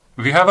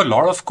We have a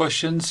lot of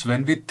questions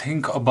when we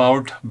think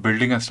about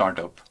building a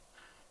startup.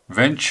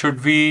 When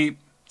should we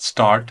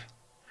start?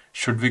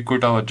 Should we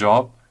quit our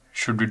job?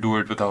 Should we do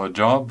it with our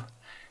job?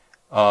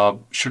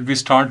 Should we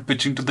start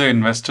pitching to the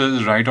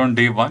investors right on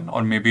day one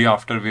or maybe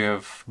after we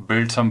have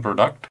built some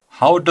product?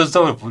 How does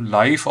the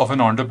life of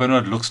an entrepreneur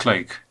looks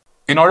like?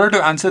 In order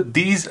to answer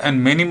these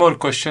and many more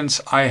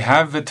questions, I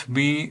have with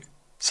me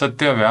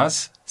Satya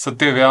Vyas.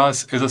 Satya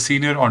Vyas is a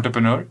senior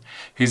entrepreneur.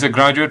 He's a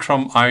graduate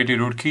from IIT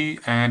Roorkee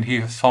and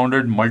he has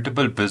founded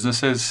multiple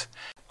businesses.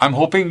 I'm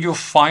hoping you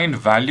find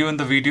value in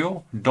the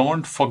video.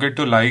 Don't forget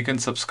to like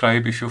and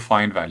subscribe if you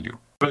find value.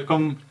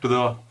 Welcome to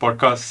the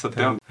podcast,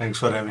 Satya. Thanks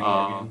for having me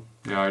again.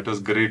 Yeah, it was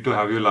great to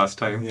have you last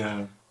time.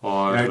 Yeah,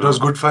 it was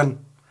good fun.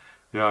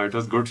 Yeah, it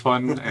was good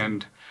fun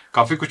and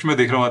काफी कुछ मैं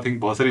देख रहा हूँ. I think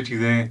बहुत सारी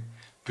चीजें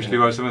पिछली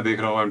बार से मैं देख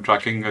रहा हूँ. I'm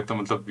tracking it.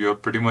 मतलब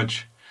you're pretty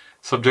much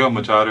सब जगह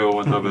मचा रहे हो.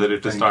 मतलब whether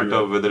it is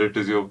startup, whether it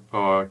is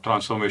your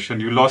transformation.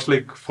 You lost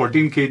like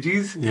 14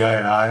 kgs.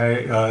 Yeah.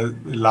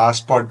 I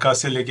last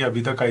podcast से लेके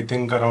अभी तक I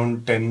think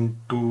around 10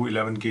 to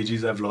 11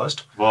 kgs I've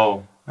lost.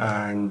 Wow.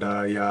 And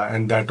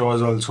and that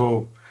was also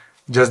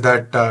just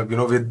that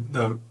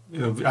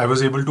I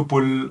was able to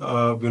pull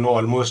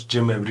almost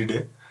gym every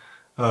day.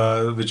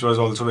 Which was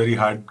also very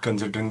hard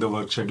considering the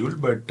work schedule.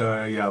 But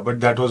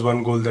that was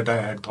one goal that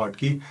I had thought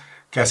कि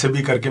कैसे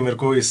भी करके मेरे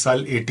को इस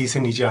साल 80 से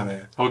नीचे आना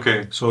है. Okay.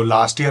 So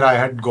last year I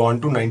had gone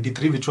to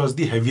 93, which was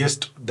the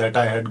heaviest that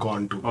I had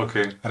gone to.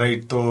 Okay.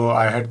 Right. तो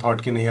I had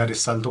thought कि नहीं यार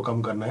इस साल तो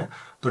कम करना है.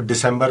 तो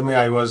दिसंबर में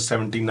I was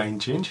 79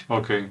 change.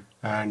 Okay.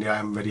 And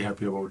yeah, I'm very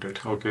happy about it.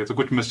 Okay. तो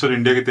कुछ मिस्टर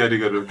इंडिया की तैयारी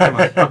कर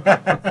रहे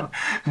हो?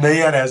 नहीं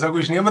यार ऐसा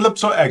कुछ नहीं है. मतलब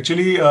so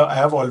actually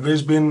I have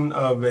always been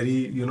a very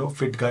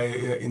fit guy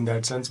in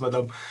that sense.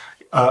 मतलब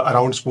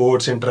around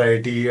sports,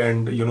 inter-IIT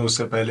and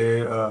उससे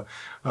पहले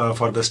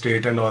for the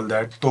state and all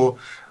that. तो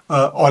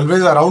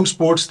always around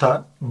sports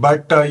था.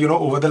 But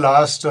over the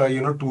last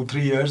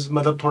 2-3 years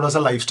मतलब थोड़ा सा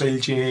lifestyle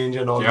change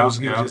and all those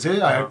की वजह से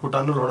I had put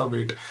on a lot of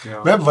weight.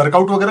 मैं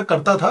workout वगैरह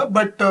करता था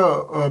but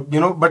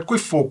but कोई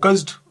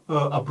focused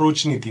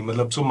approach नहीं थी.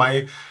 मतलब so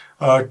my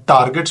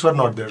targets were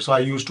not there. So I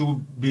used to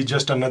be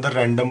just another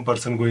random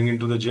person going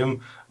into the gym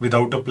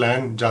without a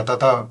plan. जाता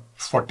था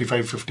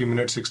 45-50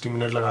 minutes 60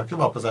 minutes लगा के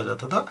वापस आ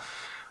जाता था.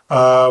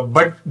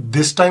 But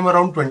this time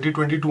around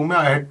 2022 में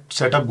I had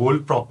set a goal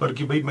proper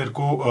कि भाई मेरे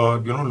को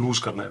lose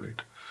करना है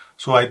weight.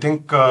 So I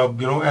think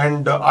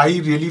and I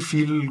really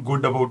feel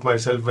good about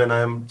myself when I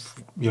am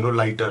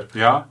lighter.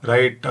 Yeah.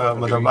 Right.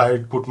 मतलब I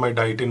put my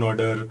diet in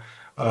order.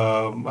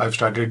 I've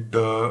started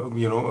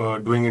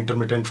doing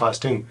intermittent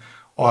fasting.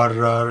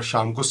 और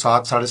शाम को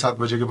 7-7:30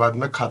 बजे के बाद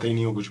मैं खाता ही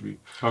नहीं हूँ कुछ भी.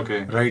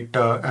 राइट.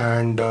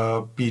 एंड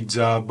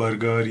पिज्जा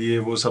बर्गर ये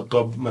वो सब तो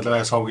अब मतलब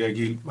ऐसा हो गया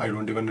कि I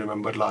don't even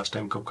remember last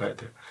time कब खाए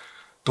थे.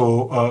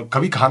 तो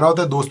कभी खाना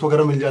होता है दोस्त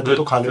वगैरह मिल जाते हैं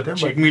तो खा लेते हैं.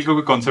 चीट मील का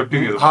कोई कांसेप्ट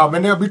नहीं है. हाँ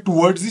मैंने अभी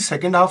towards the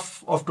second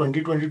half of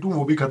 2022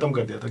 वो भी खत्म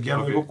कर दिया था कि यार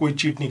मेरे को कोई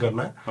चीट नहीं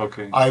करना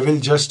है. I will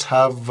just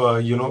have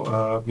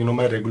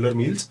my regular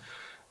meals.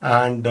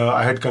 And I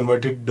had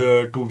converted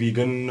to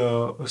vegan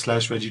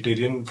 /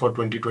 vegetarian for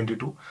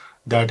 2022.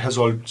 That has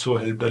also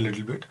helped a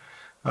little bit.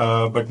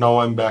 But now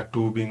I'm back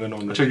to being a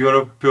non-vegetarian. So you're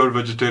a pure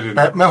vegetarian.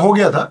 मैं हो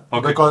गया था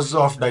because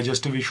of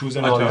digestive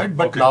issues and all that.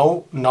 But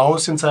now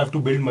since I have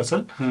to build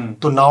muscle,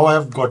 तो now I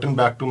have gotten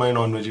back to my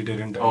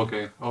non-vegetarian diet.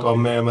 तो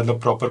अब मैं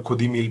मतलब proper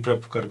खुद ही meal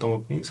prep करता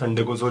हूँ अपनी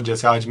संडे को. So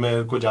जैसे आज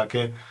मेरे को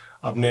जाके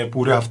अपने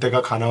पूरे हफ्ते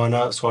का खाना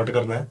वाना sort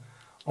करना है.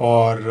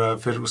 और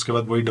फिर उसके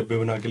बाद वही डब्बे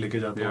बना के लेके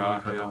जाते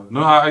हैं.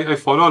 No, I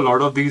follow a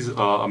lot of these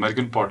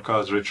American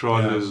podcasts. Rich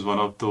Roll is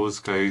one of those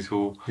guys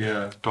who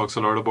talks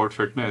a lot about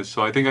fitness.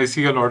 So I think I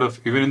see a lot of,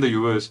 even in the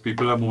US,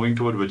 people are moving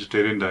toward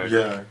vegetarian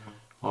diet.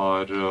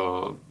 और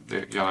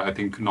I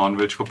think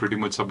non-veg को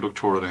pretty much सब लोग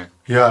छोड़ रहे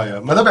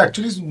हैं. मतलब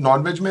actually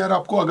non-veg में यार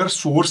आपको अगर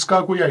source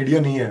का कोई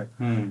idea नहीं है,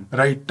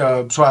 right?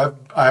 So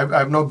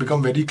I've now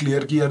become very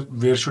clear कि यार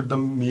where should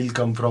the meal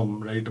come from,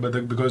 right?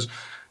 Because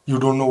you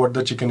don't know what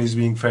the chicken is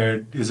being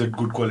fed. Is it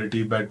good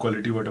quality, bad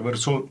quality, whatever.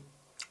 So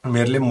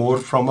मेरे लिए more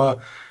from a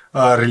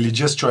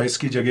religious choice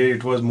की जगह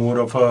it was more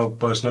of a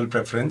personal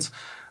preference.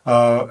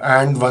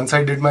 And once I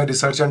did my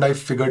research and I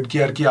figured कि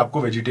यार कि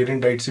आपको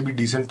vegetarian diet से भी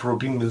decent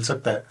protein मिल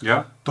सकता है.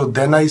 तो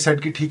then I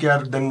said कि ठीक है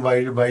यार then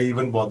why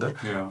even bother.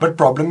 But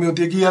problem ये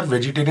होती है कि यार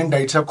vegetarian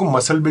diet से आपको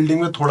muscle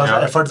building में थोड़ा सा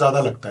effort ज़्यादा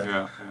लगता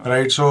है.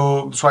 Right. So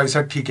I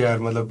said ठीक है यार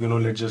मतलब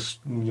let's just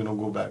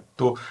go back.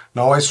 So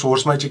now I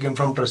source my chicken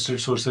from trusted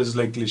sources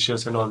like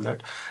Licious and all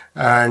that.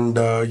 And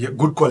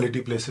good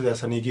quality places.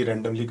 ऐसा नहीं कि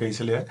randomly कहीं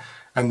से ले आए.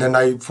 And then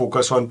I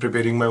focus on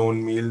preparing my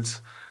own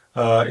meals.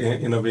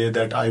 In a way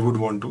that I would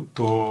want to.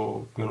 So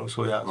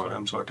so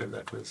I'm sorted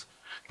that way.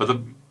 मतलब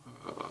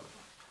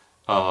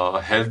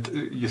health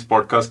इस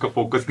podcast का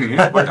focus नहीं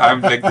है, but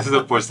I'm like this is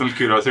a personal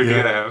curiosity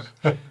I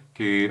have.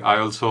 कि I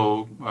also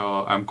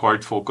I'm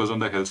quite focused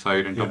on the health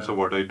side in terms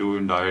of what I do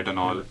in diet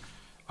and all.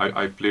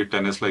 I play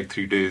tennis like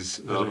 3 days,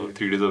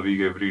 3 days a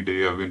week every day.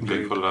 I've been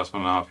playing for the last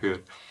 1.5 years.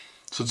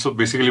 So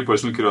basically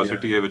personal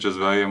curiosity, which is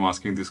why I'm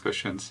asking these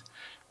questions.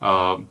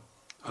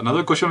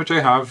 Another question which I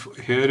have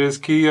here is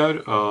कि यार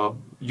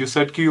you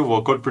said कि you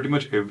work out pretty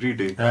much every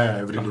day. Yeah,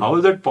 every day. How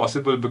is that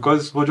possible?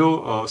 Because वो जो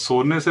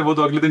सोने से वो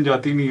तो अगले दिन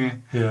जाती नहीं है,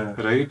 Yeah.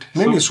 right?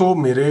 नहीं, सो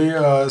मेरे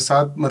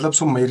साथ मतलब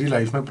सो मेरी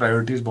लाइफ में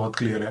प्रायोरिटीज बहुत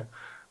क्लियर है.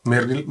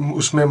 मेरे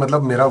उसमें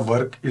मतलब मेरा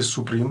वर्क इज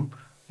सुप्रीम.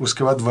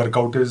 उसके बाद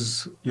workout is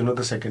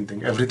the second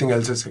thing. Everything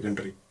else is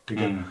secondary. ठीक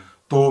है.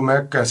 तो मैं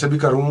कैसे भी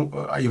करूँ,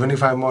 even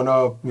if I am on a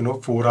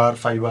 4 hour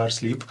 5 hour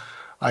स्लीप,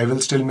 I will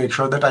still make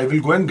sure that I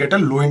will go and get a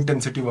low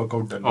intensity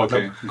workout done. Okay,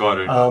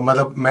 got it.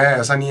 मतलब मैं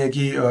ऐसा नहीं है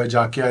कि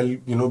जाके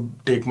I'll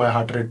take my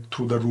heart rate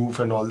through the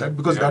roof and all that,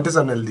 because that is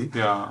unhealthy.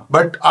 Yeah.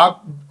 But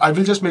I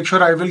will just make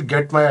sure I will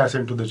get my ass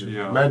into the gym.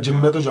 Yeah. मैं gym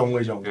में तो जाऊंगा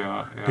ही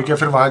जाऊंगा. ठीक है.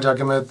 फिर वहां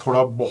जाके मैं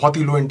थोड़ा बहुत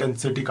ही लो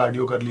इंटेंसिटी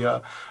कार्डियो कर लिया,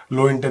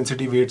 लो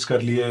इंटेंसिटी वेट्स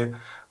कर लिए,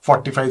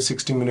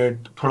 45-60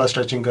 मिनट थोड़ा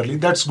स्ट्रेचिंग कर ली.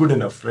 That's good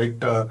enough,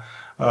 right?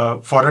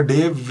 For a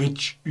day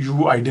which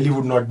you ideally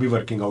would not be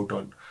working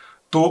out on.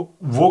 तो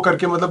वो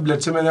करके मतलब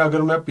लेट्स से मैंने,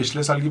 अगर मैं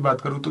पिछले साल की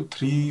बात करूँ तो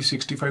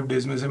 365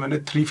 डेज में से मैंने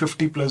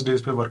 350 प्लस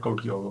डेज पे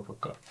वर्कआउट किया होगा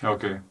पक्का.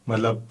 Okay.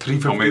 मतलब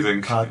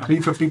 350. हाँ,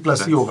 350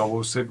 प्लस ही होगा वो.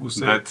 उससे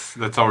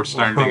That's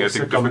outstanding. I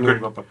think कम नहीं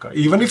होगा पक्का.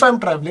 Even if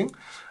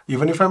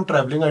I'm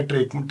traveling, I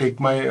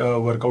take my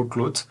workout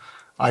clothes.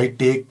 I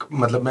take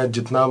मतलब मैं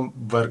जितना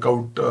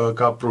वर्कआउट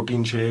का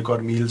प्रोटीन शेक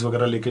और मील्स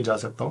वगैरह लेके जा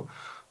सकता हूँ.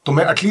 तो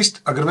मैं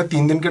एटलीस्ट अगर मैं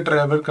 3 दिन के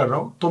ट्रैवल कर रहा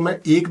हूँ तो मैं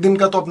 1 दिन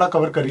का तो अपना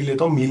कवर कर ही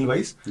लेता हूँ मील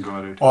वाइज.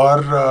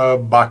 और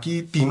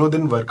बाकी तीनों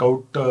दिन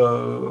वर्कआउट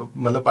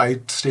मतलब I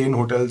stay in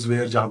hotels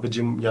where जहाँ पे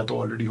जिम या तो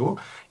ऑलरेडी हो,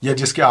 या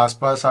जिसके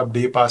आसपास आप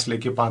डे पास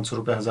लेके 500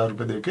 रुपये 1000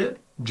 रुपये दे के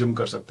जिम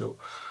कर सकते हो.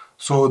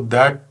 So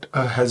that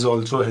has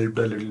also helped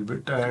a little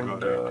bit.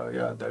 And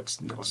yeah that's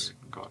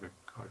got it.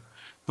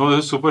 No, this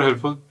is super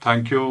helpful.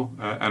 Thank you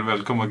and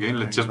welcome again.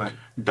 Let's Thanks,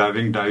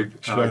 just dive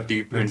Sure.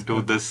 deep into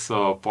this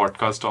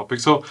podcast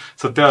topic. So,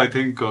 Satya, I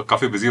think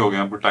काफी busy हो गए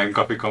हैं, आपको time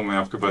काफी कम है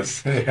आपके पास.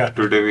 Yeah.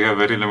 Today we have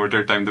very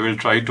limited time. So we'll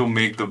try to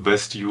make the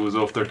best use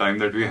of the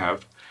time that we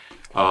have.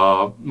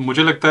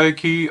 मुझे लगता है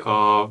कि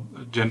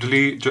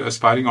जनरली जो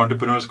aspiring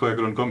entrepreneurs को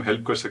अगर उनको हम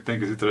help कर सकते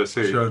हैं किसी तरह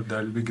से, Sure,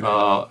 that'll be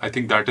great. I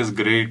think that is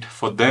great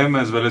for them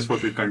as well as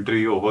for the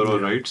country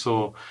overall, right? So.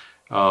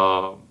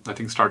 I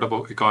think startup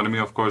economy,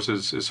 of course,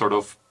 is sort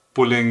of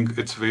pulling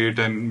its weight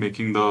and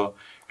making the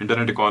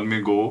India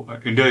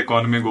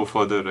economy go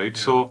further, right?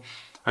 Yeah. So,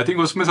 I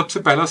think उसमें सबसे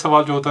पहला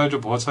सवाल जो होता है, जो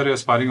बहुत सारे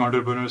aspiring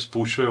entrepreneurs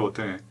पूछ रहे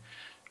होते हैं,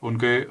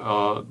 उनके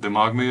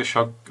दिमाग में ये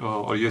शक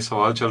और ये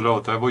सवाल चल रहा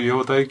होता है, वो ये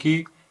होता है कि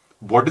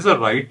what is the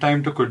right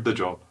time to quit the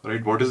job,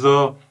 right? What is the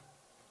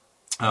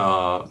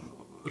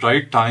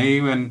right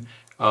time and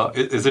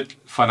is it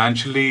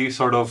financially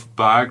sort of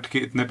backed कि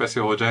इतने पैसे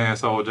हो जाएं,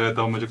 ऐसा हो जाए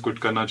तब मुझे क्विट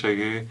करना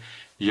चाहिए,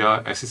 या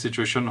ऐसी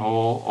सिचुएशन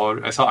हो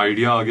और ऐसा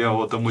आइडिया आ गया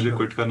हो तब मुझे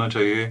क्विट करना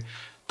चाहिए.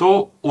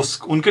 तो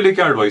उनके लिए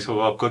क्या एडवाइस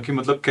होगा आपका कि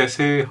मतलब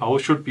कैसे, how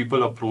should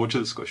people approach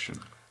this question?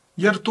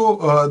 यार तो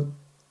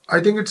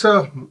I think it's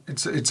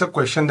a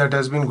question that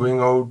has been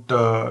going out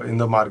in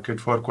the market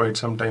for quite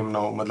some time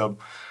now. मतलब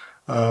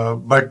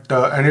but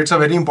and it's a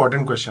very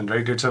important question,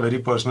 right? It's a very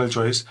personal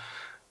choice.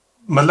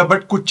 मतलब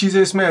but कुछ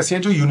चीजें इसमें ऐसी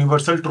हैं जो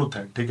universal truth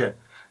है. ठीक है.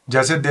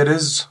 जैसे there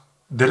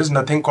is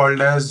nothing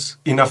called as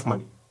enough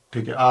money.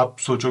 ठीक है. आप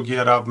सोचो कि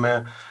यार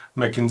मैं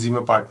मैकिन्जी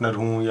में पार्टनर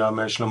हूँ या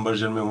मैं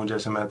श्लम्बर्जर में हूँ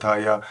जैसे मैं था,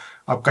 या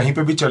आप कहीं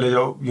पे भी चले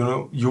जाओ,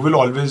 you will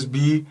always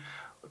be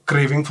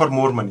craving for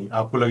more money.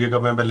 आपको लगेगा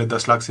मैं पहले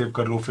 10 लाख सेव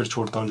कर लूँ फिर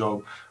छोड़ता हूँ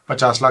जॉब,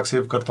 50 लाख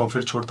सेव करता हूँ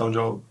फिर छोड़ता हूँ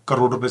जॉब,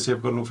 करोड़ रुपए सेव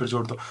कर लूँ फिर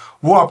छोड़ता हूँ.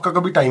 वो आपका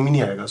कभी टाइम ही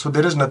नहीं आएगा. So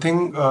there is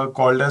nothing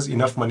called as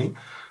enough money.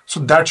 So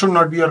that should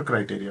not be your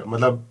criteria.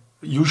 मतलब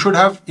you should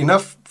have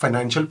enough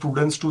financial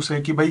prudence to say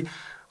कि भाई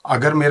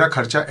अगर मेरा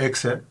खर्चा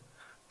एक्स है,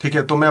 ठीक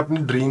है, तो मैं अपनी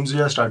ड्रीम्स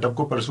या स्टार्टअप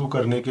को परसू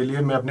करने के लिए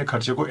मैं अपने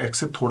खर्चे को एक्स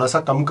से थोड़ा सा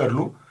कम कर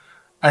लूँ,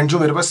 एंड जो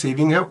मेरे पास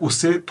सेविंग है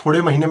उससे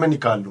थोड़े महीने में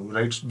निकाल लूँ,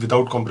 right,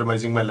 without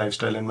compromising my life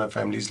style and my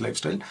family's life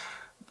style.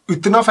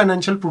 इतना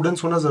फाइनेंशियल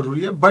प्रूडेंस होना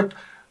जरूरी है. बट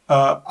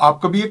आप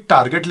कभी एक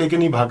टारगेट लेके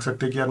नहीं भाग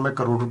सकते कि यार मैं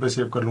करोड़ रुपए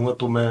सेव कर लूंगा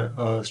तो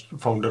मैं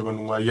फाउंडर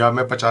बनूंगा, या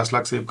मैं 50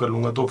 लाख सेव कर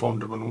लूंगा तो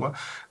फाउंडर बनूंगा.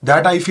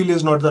 That I feel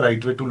is not the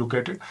right way to look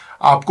at it.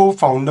 आपको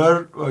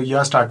फाउंडर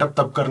या स्टार्टअप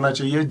तब करना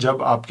चाहिए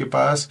जब आपके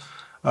पास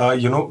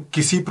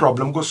किसी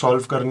प्रॉब्लम को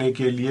सॉल्व करने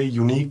के लिए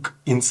यूनिक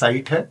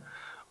इंसाइट है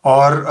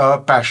और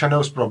पैशन है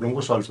उस प्रॉब्लम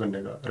को सॉल्व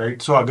करने का,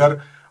 राइट. सो अगर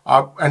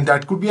आप, and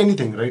that could be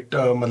anything, right,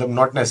 मतलब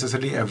not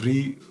necessarily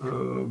every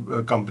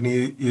company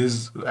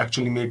is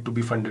actually made to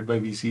be funded by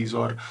VCs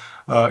और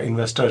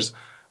इन्वेस्टर्स.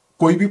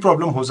 कोई भी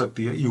प्रॉब्लम हो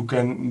सकती है. You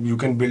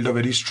can build a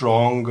very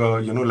strong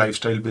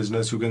lifestyle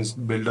business, you can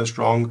build a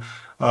strong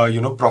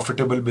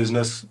profitable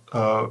business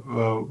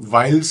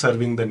while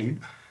serving the need.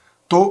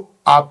 तो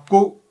आपको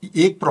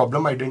एक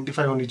problem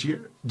identify होनी चाहिए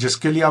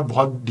जिसके लिए आप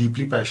बहुत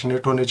डीपली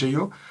पैशनेट होने चाहिए,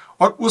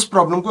 और उस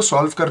प्रॉब्लम को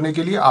सॉल्व करने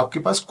के लिए आपके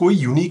पास कोई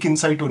यूनिक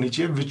इंसाइट होनी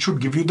चाहिए which should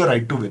give you the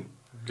right to win.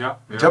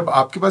 जब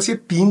आपके पास ये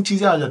 3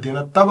 चीजें आ जाती है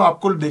ना, तब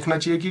आपको देखना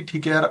चाहिए कि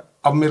ठीक है यार,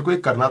 अब मेरे को ये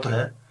करना तो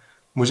है.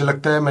 मुझे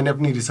लगता है मैंने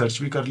अपनी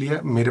रिसर्च भी कर ली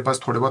है, मेरे पास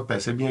थोड़े बहुत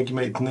पैसे भी हैं कि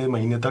मैं इतने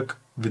महीने तक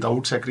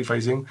विदाउट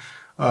सेक्रीफाइसिंग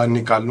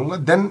निकाल लूंगा,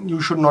 then you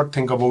should not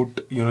think about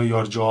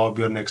your job,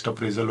 your next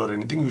appraisal और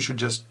anything, you should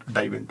just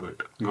dive into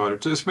it. Got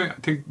it. So इसमें I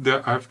think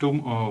there I have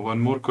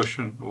one more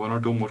question, one or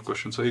two more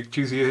questions. So एक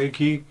चीज ये है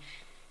कि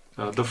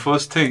the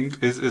first thing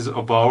is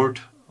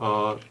about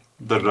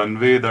the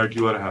runway that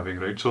you are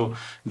having, right? So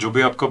जो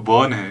भी आपका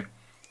burn है,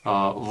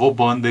 वो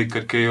burn देख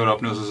करके और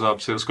आपने उस हिसाब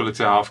से उसको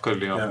let's say half कर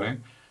लिया आपने.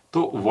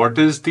 तो what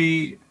is the,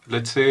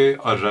 let's say,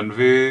 a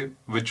runway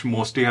which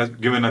mostly has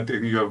given, I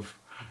think you have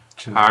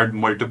had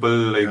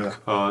multiple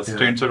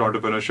stints at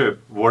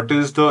entrepreneurship. What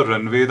is the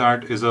runway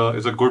that is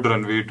a good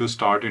runway to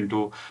start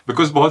into?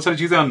 Because बहुत सारी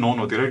चीजें unknown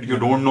होती है, right? You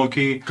don't know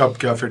कि कब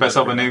क्या fit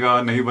पैसा बनेगा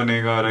नहीं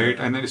बनेगा,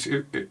 right? And then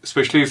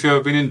especially if you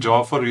have been in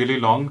job for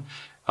really long,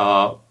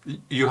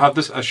 you have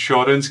this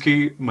assurance कि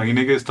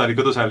महीने के इस तारीख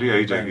को तो सैलरी आ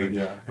ही जाएगी.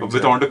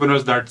 With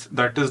entrepreneurs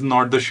that is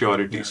not the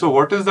surety. So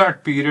what is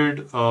that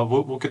period?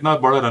 वो कितना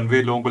बड़ा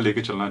runway लोगों को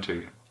लेके चलना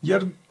चाहिए?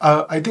 यार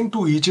I think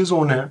to each is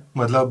own है,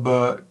 मतलब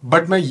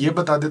बट मैं ये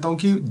बता देता हूँ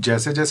कि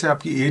जैसे जैसे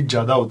आपकी एज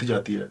ज्यादा होती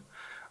जाती है,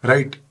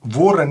 राइट,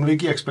 वो रनवे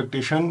की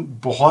एक्सपेक्टेशन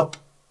बहुत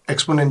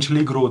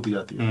एक्सपोनेंशियली ग्रो होती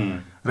जाती है,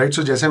 राइट.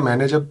 सो जैसे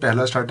मैंने जब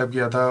पहला स्टार्टअप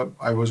किया था,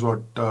 आई वाज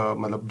व्हाट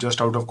मतलब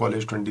just out of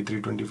college,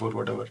 23 24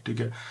 whatever, ठीक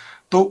है.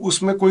 तो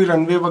उसमें कोई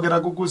रनवे वगैरह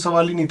को कोई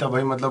सवाल ही नहीं था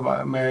भाई. मतलब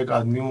मैं एक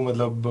आदमी हूँ,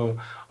 मतलब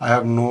I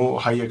have no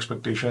high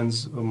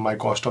expectations, my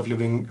cost of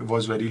living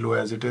was very low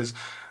as it is.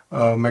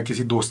 मैं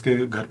किसी दोस्त के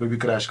घर पे भी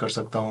क्रैश कर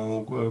सकता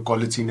हूँ.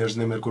 कॉलेज सीनियर्स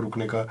ने मेरे को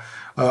रुकने का,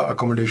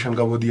 अकोमोडेशन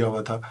का वो दिया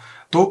हुआ था.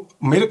 तो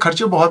मेरे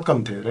खर्चे बहुत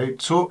कम थे,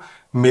 राइट. सो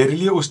मेरे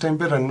लिए उस टाइम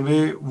पे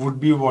रनवे वुड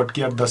बी वॉट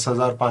कि यार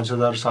 10,000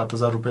 5,000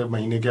 7,000 रुपये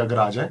महीने के अगर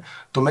आ जाए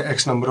तो मैं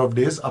एक्स नंबर ऑफ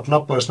डेज अपना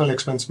पर्सनल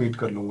एक्सपेंस मीट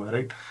कर लूंगा,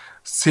 राइट.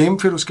 सेम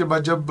फिर उसके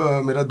बाद जब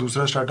मेरा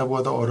दूसरा स्टार्टअप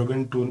हुआ था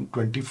ओरेगन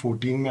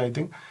 2014 में, आई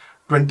थिंक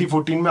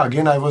 2014 में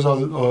again I was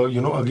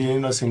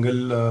again a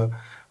single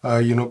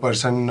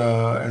person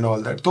and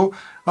all that. तो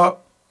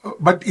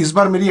बट इस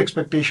बार मेरी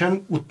एक्सपेक्टेशन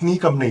उतनी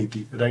कम नहीं थी,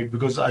 right,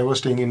 because I was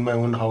staying in my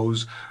own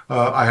house,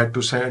 I had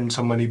to send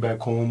some money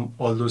back home,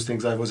 all those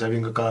things, I was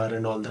having a car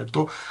and all that.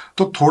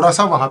 तो थोड़ा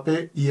सा वहाँ पे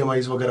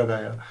EMIs वगैरह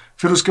गया.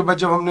 फिर उसके बाद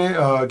जब हमने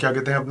क्या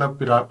कहते हैं अपना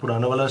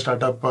पुराना वाला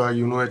स्टार्टअप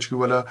HQ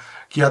वाला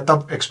किया,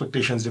 तब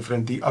एक्सपेक्टेशंस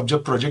डिफरेंट थी. अब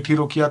जब प्रोजेक्ट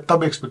हीरो किया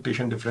तब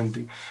एक्सपेक्टेशन डिफरेंट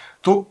थी.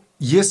 तो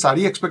ये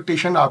सारी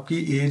एक्सपेक्टेशन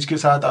आपकी एज के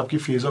साथ, आपकी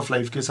फेज ऑफ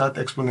लाइफ के साथ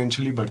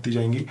एक्सपोनेंशियली बढ़ती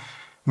जाएंगी.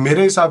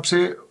 मेरे हिसाब से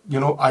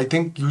I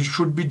think you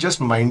should be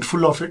just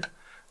mindful of it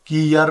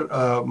कि यार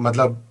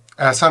मतलब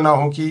ऐसा ना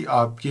हो कि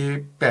आपके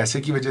पैसे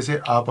की वजह से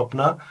आप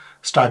अपना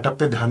स्टार्टअप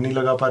पे ध्यान नहीं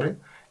लगा पा रहे,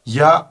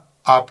 या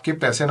आपके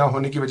पैसे ना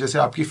होने की वजह से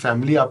आपकी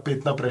फैमिली आप पे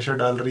इतना प्रेशर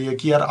डाल रही है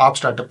कि यार आप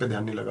स्टार्टअप पे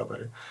ध्यान नहीं लगा पा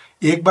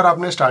रहे. एक बार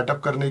आपने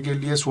स्टार्टअप करने के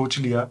लिए सोच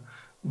लिया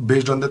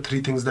based on the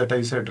 3 things that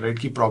I said, right,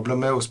 कि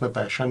प्रॉब्लम है, उसमें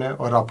पैशन है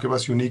और आपके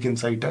पास यूनिक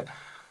इनसाइट है,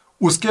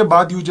 उसके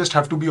बाद you just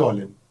have to be all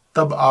in.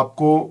 तब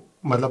आपको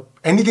मतलब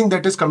anything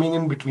that is coming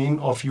in between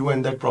of you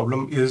and that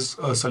problem is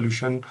a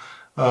solution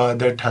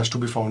that has to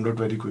be found out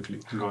very quickly.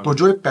 तो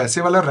जो एक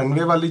पैसे वाला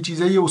रनवे वाली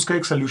चीज है, ये उसका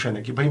एक सोल्यूशन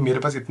है कि भाई मेरे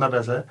पास इतना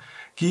पैसा है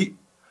कि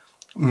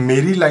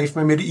मेरी लाइफ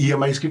में मेरी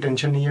EMIs की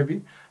टेंशन नहीं है अभी,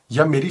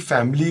 या मेरी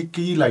फैमिली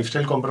की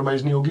लाइफस्टाइल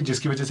कॉम्प्रोमाइज नहीं होगी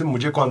जिसकी वजह से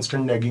मुझे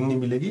कांस्टेंट नैगिंग नहीं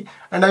मिलेगी,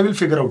 and I will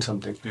figure out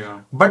something.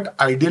 But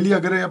ideally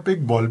अगर आप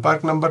एक बॉल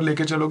पार्क नंबर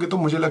लेके चलोगे तो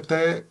मुझे लगता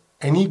है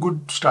any good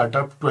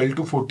startup 12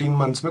 to 14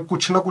 months में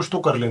कुछ ना कुछ तो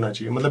कर लेना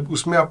चाहिए. मतलब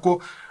उसमें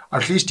आपको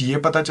एटलीस्ट ये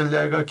पता चल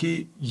जाएगा कि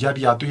यार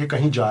या तो ये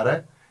कहीं जा रहा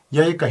है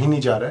या ये कहीं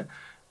नहीं जा रहा है,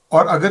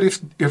 और अगर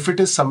if it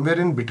is somewhere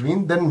in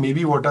between, then may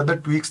be what are the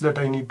tweaks that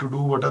I need to do,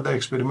 what are the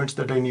experiments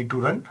that I need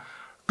to run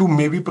to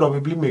maybe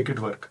probably make it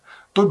work.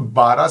 तो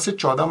 12 से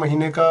 14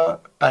 महीने का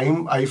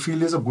time I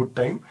feel is a good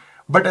time.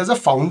 But as a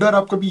founder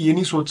आप कभी ये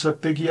नहीं सोच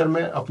सकते कि यार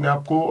मैं अपने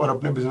आप को और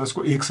अपने बिजनेस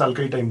को 1 साल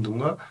का ही टाइम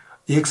दूंगा,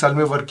 1 साल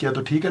में वर्क किया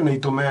तो ठीक है, नहीं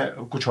तो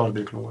मैं कुछ और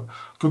देख लूंगा.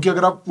 क्योंकि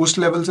अगर आप उस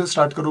लेवल से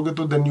स्टार्ट करोगे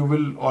तो then you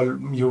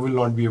will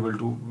not be able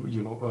to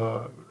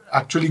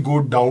actually go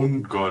down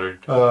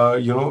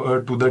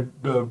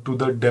to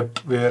the depth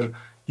where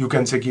you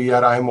can say कि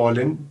यार I am all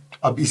in,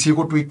 अब इसी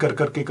को tweak कर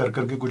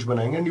करके कुछ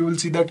बनाएंगे, and you will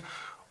see that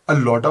a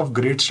lot of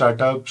great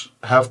startups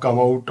have come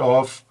out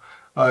of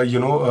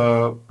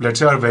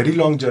let's say a very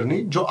long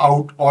journey जो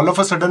all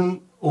of a sudden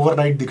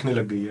overnight दिखने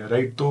लग गई है,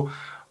 right.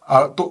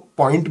 तो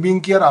पॉइंट बीइंग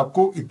कि यार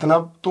आपको इतना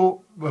तो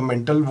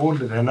मेंटल वो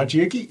रहना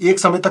चाहिए कि एक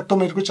समय तक तो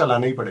मेरे को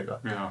चलाना ही पड़ेगा.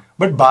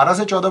 बट 12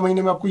 से 14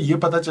 महीने में आपको ये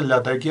पता चल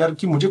जाता है कि यार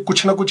कि मुझे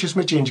कुछ ना कुछ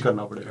इसमें चेंज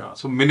करना पड़ेगा.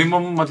 सो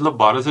मिनिमम मतलब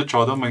 12 से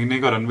 14 महीने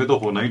का रनवे तो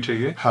होना ही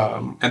चाहिए.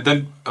 And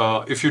then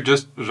if you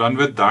just run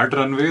with that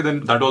runway, then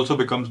that also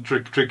becomes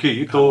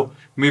tricky. तो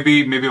मे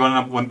बी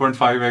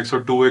 1.5x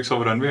और 2x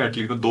ऑफ रनवे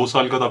एटलीस्ट. तो 2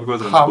 साल का तो आपके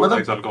पास रनवे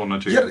 2 साल का होना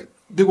चाहिए. यार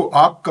देखो,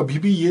 आप कभी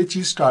भी ये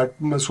चीज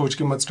सोच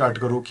के मत स्टार्ट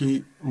करो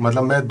कि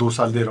मतलब मैं 2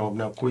 साल दे रहा हूँ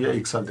अपने आपको या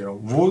 1 साल दे रहा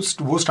हूँ.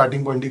 वो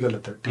स्टार्टिंग पॉइंट ही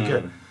गलत है, ठीक है.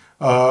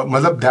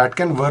 मतलब that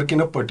can work in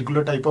a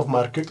particular type of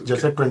market,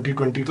 जैसे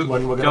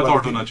 2021 वगैरह. क्या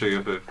थॉट होना चाहिए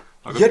फिर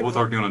अगर वो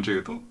थॉट नहीं होना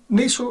चाहिए तो?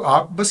 नहीं, सो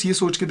आप बस ये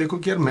सोच के देखो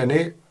कि यार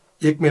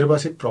मेरे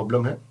पास एक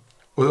प्रॉब्लम है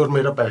और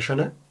मेरा पैशन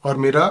है और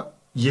मेरा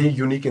ये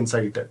यूनिक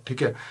इंसाइट है,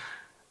 ठीक है.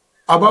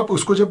 अब आप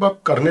उसको जब आप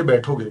करने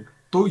बैठोगे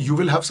तो you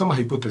will have some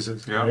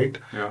hypothesis, right?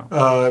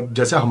 yeah.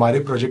 जैसे हमारे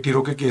प्रोजेक्ट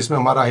हीरो के केस में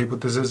हमारा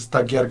हाइपोथेसिस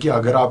था कि यार कि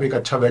अगर आप एक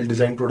अच्छा वेल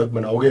डिजाइन प्रोडक्ट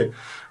बनाओगे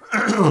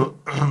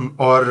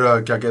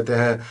और क्या कहते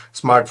हैं,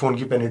 स्मार्टफोन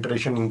की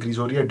पेनिट्रेशन इंक्रीज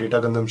हो रही है, डेटा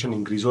कंजम्पशन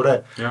इंक्रीज हो रहा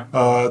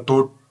है,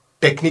 तो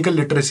technical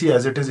literacy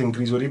as it is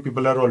increase हो रही है,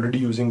 people are already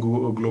using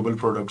global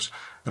products,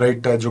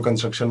 right? जो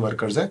कंस्ट्रक्शन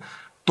वर्कर्स हैं,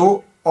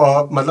 तो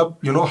मतलब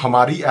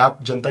हमारी ऐप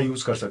जनता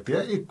यूज कर सकती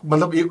है। एक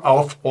मतलब एक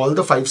of all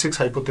the 5-6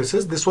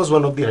 hypothesis this was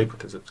one of the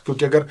hypothesis,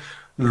 क्योंकि अगर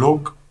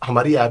लोग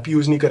हमारी ऐप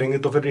यूज नहीं करेंगे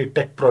तो फिर एक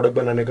टेक प्रोडक्ट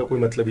बनाने का कोई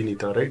मतलब ही नहीं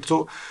था, right?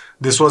 So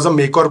this was a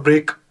make और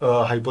ब्रेक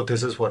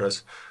हाइपोथेसिस फॉर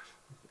अस।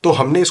 तो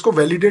हमने इसको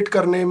वैलिडेट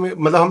करने में,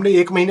 मतलब हमने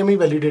 1 महीने में ही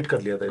वैलिडेट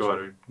कर लिया था इसको,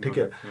 ठीक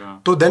है?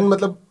 तो देन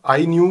मतलब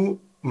आई न्यू,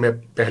 मैं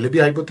पहले भी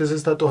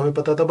हाइपोथेसिस था तो हमें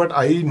पता था, but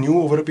I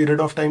knew over a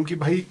period of time कि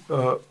भाई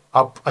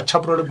आप अच्छा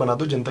प्रोडक्ट बना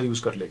दो, जनता यूज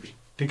कर लेगी,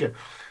 ठीक है?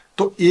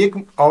 तो एक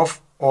ऑफ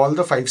ऑल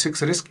द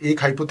 5-6 रिस्क,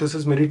 एक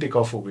हाइपोथेसिस मेरी टेक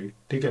ऑफ हो गई,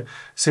 ठीक है?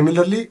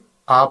 सिमिलरली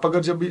आप अगर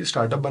जब भी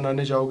स्टार्टअप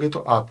बनाने जाओगे तो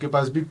आपके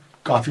पास भी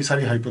काफी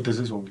सारी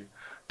हाइपोथेसिस होंगी,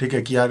 ठीक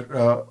है? कि यार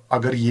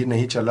अगर ये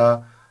नहीं चला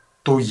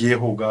तो ये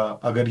होगा,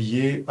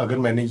 अगर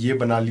मैंने ये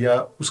बना लिया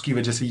उसकी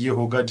वजह से ये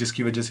होगा,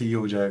 जिसकी वजह से ये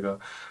हो जाएगा।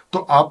 तो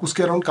आप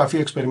उसके अराउंड काफी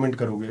एक्सपेरिमेंट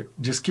करोगे,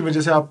 जिसकी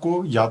वजह से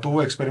आपको या तो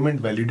वो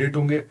एक्सपेरिमेंट वैलिडेट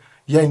होंगे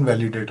या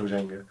इनवैलिडेट हो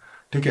जाएंगे,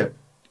 ठीक है?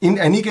 इन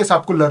एनी केस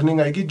आपको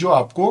लर्निंग आएगी जो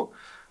आपको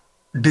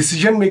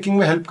डिसीजन मेकिंग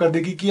में हेल्प कर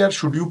देगी कि यार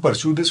should you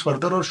pursue this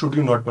further और should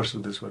you not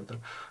pursue this further.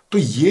 तो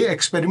ये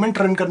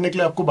एक्सपेरिमेंट रन करने के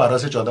लिए आपको 12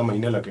 से 14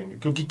 महीने लगेंगे,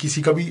 क्योंकि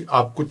किसी का भी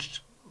आप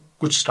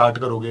कुछ स्टार्ट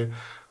करोगे,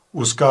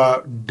 उसका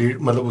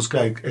मतलब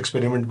उसका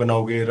एक्सपेरिमेंट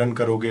बनाओगे, रन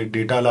करोगे,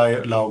 डेटा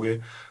लाओगे,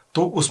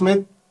 तो उसमें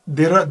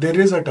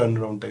there is a turn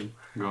around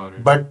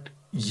time. But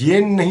ये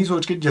नहीं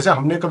सोच के, जैसे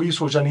हमने कभी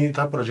सोचा नहीं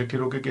था प्रोजेक्ट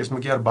हीरो के केस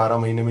में कि यार 12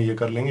 महीने में ये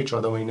कर लेंगे,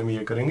 14 महीने में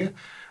ये करेंगे,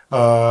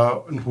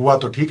 हुआ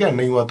तो ठीक है,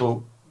 नहीं हुआ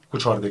तो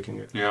कुछ और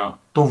देखेंगे।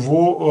 तो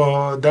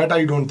वो that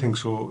I don't think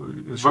so.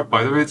 But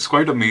by the way it's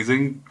quite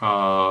amazing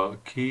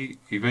कि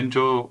इवन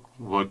जो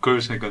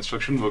वर्कर्स हैं,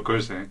 कंस्ट्रक्शन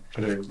वर्कर्स हैं,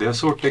 they are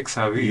so take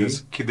savvy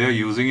कि they are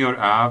using your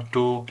app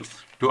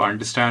to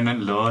understand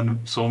and learn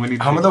so many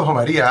things. हाँ, मतलब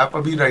हमारी app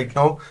अभी right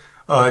now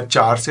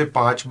 4 से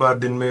 5 बार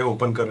दिन में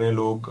ओपन कर रहे हैं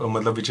लोग,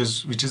 मतलब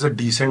which is a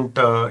decent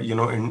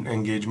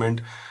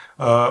engagement.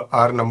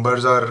 Our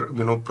numbers are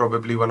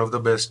probably one of the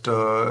best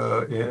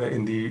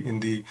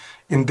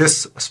in this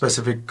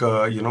specific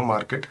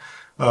market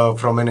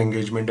from an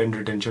engagement and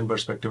retention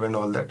perspective and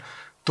all that.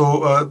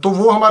 तो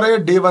वो हमारे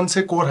डे 1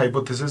 से कोर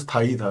हाइपोथेसिस था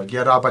ही था कि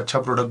यार आप अच्छा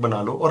प्रोडक्ट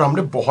बना लो, और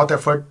हमने बहुत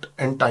effort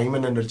and time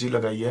and energy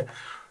लगाई है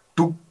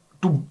to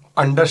to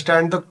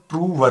understand the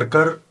true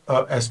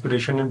worker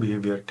aspiration and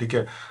behaviour, ठीक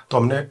है? तो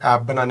हमने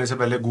ऐप बनाने से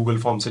पहले गूगल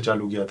फॉर्म से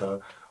चालू किया था,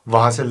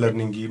 वहां से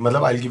लर्निंग की।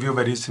 मतलब I give you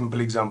very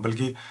simple example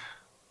कि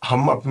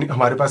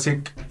हमारे पास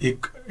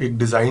एक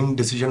डिज़ाइन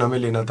डिसीजन हमें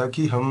लेना था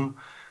कि हम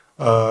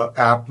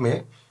ऐप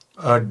में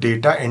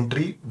डेटा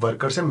एंट्री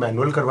वर्कर से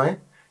मैनुअल करवाएं,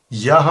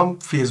 या हम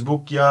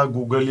फेसबुक या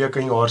गूगल या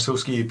कहीं और से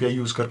उसकी एपीआई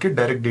यूज करके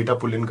डायरेक्ट डेटा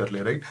पुल इन कर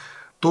ले, राइट?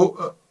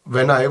 तो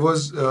when I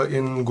was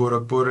in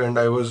Gorakhpur and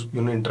I was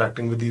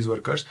interacting with these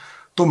workers,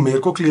 तो मेरे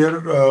को क्लियर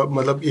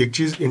मतलब एक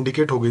चीज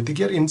इंडिकेट हो गई थी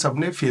कि यार इन सब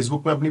ने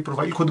फेसबुक में अपनी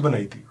प्रोफाइल खुद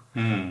बनाई थी,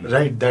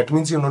 राइट? दैट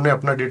मीन्स उन्होंने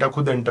अपना डेटा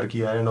खुद एंटर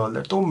किया है एंड ऑल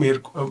दैट। तो मेरे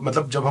को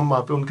मतलब जब हम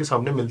वहाँ पे उनके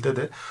सामने मिलते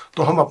थे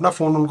तो हम अपना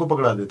फोन उनको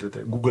पकड़ा देते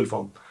थे गूगल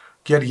फॉर्म,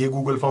 कि यार ये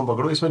गूगल फॉर्म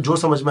पकड़ो, इसमें जो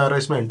समझ में आ रहा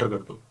है इसमें एंटर कर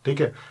दो,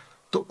 ठीक है?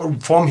 तो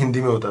फॉर्म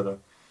हिंदी में होता था,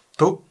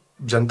 तो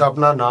जनता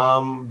अपना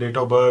नाम, डेट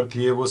ऑफ बर्थ,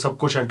 ये वो सब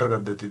कुछ एंटर कर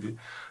देती थी।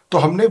 तो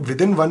हमने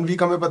विद इन 1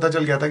 वीक हमें पता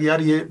चल गया था कि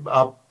यार ये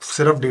आप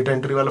सिर्फ डेटा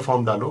एंट्री वाला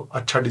फॉर्म डालो,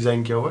 अच्छा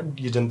डिजाइन किया हुआ,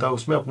 ये जनता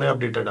उसमें अपने आप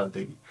डेटा डाल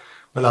देगी।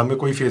 मतलब हमें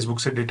कोई फेसबुक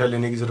से डेटा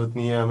लेने की जरूरत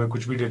नहीं है, हमें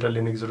कुछ भी डेटा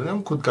लेने की जरूरत है,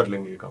 हम खुद कर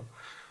लेंगे ये काम।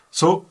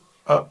 So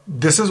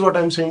this is what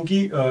I am saying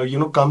कि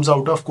comes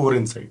out of core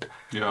insight.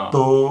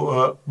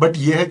 तो बट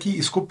ये है कि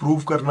इसको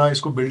प्रूव करना,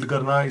 इसको बिल्ड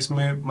करना,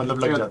 इसमें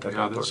मतलब लग जाता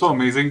है। सो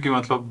अमेजिंग कि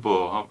मतलब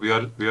we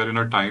are in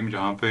a time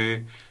जहाँ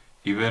पे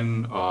even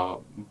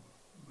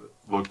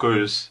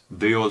workers,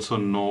 they also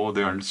know,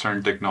 they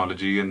understand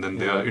technology, and then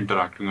they are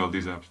interacting with all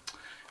these apps.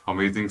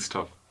 Amazing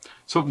stuff.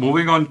 So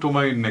moving on to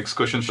my next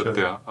question,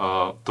 Satya.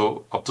 तो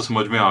अब तो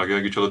समझ में आ गया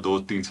कि चलो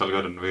 2-3 साल का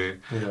रनवे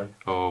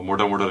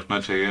मोटा मोटा रखना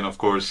चाहिए, and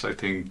of course I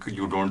think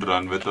you don't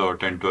run with a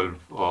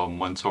 10-12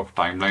 months of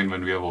timeline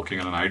when we are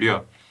working on an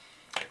idea.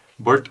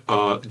 But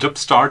जब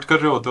start कर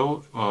रहे होते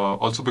हो,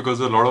 also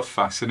because a lot of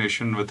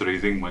fascination with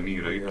raising money,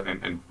 right?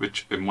 And which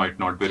it might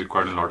not be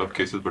required in a lot of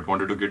cases, but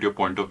wanted to get your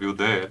point of view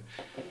there.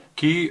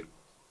 कि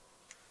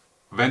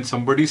when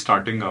somebody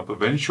starting up,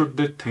 when should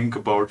they think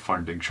about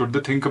funding? Should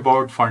they think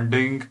about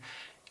funding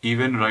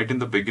even right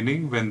in the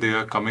beginning when they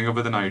are coming up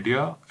with an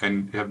idea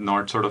and have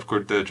not sort of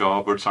quit their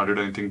job or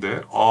started anything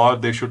there, or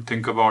they should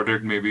think about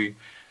it maybe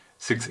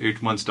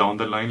 6-8 months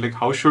down the line?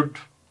 Like how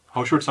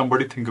should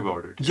somebody think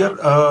about it?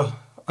 Yeah.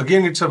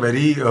 Again, it's a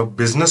very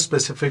business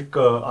specific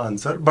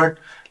answer, but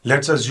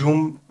let's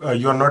assume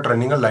you are not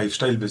running a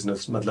lifestyle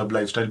business. मतलब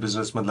lifestyle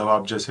business मतलब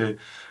आप जैसे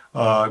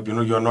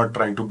you are not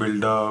trying to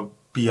build a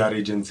PR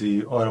agency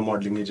or a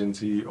modeling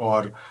agency or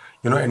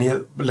any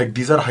like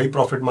these are high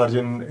profit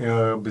margin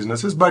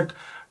businesses, but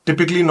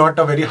typically not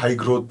a very high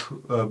growth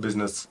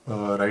business,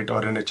 right?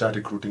 Or an HR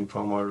recruiting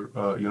firm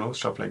or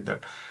stuff like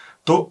that.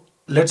 तो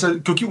let's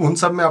क्योंकि उन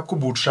सब में आपको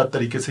bootstrap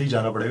तरीके से ही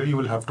जाना पड़ेगा. You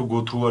will have to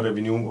go through a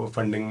revenue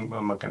funding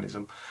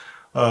mechanism.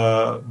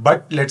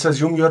 But let's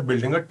assume you are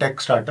building a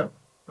tech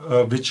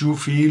startup which you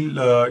feel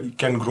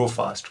can grow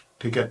fast.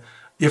 ठीक है,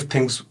 if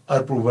things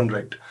are proven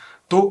right.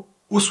 तो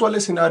उस वाले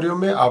सिनारियो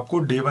में आपको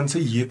day one से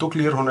ये तो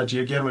क्लियर होना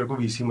चाहिए कि यार मेरे को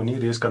वीसी मनी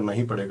रेज करना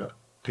ही पड़ेगा.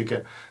 ठीक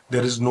है,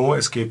 there is no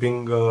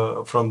escaping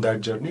from that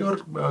journey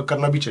और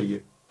करना भी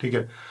चाहिए. ठीक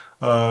है.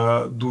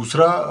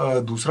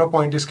 दूसरा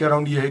पॉइंट इसके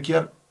अराउंड ये है कि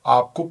यार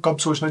आपको कब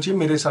सोचना चाहिए.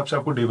 मेरे हिसाब से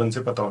आपको डे वन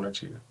से पता होना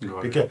चाहिए.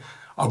 ठीक है,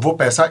 अब वो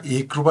पैसा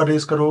 1 रुपया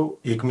रेज करो,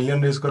 1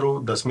 मिलियन रेज करो,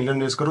 10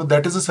 मिलियन रेज करो,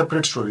 that is a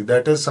separate story.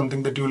 That is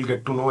something that you will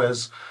get to know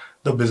as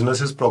the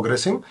business is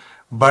progressing.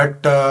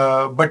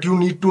 But you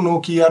need to know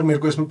कि यार मेरे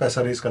को इसमें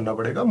पैसा रेज करना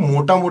पड़ेगा.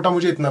 मोटा मोटा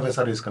मुझे इतना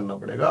पैसा रेज करना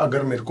पड़ेगा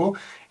अगर मेरे को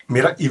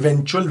मेरा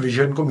इवेंचुअल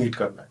विजन को मीट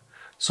करना है.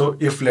 So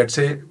if let's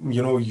say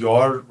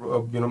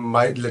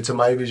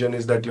my vision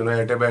is that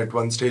at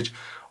one stage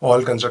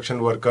all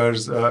construction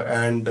workers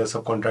and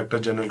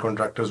subcontractors, general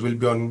contractors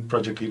will be on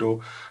Project Hero,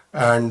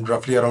 and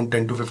roughly around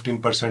 10 to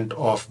 15%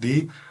 of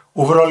the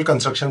overall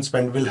construction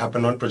spend will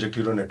happen on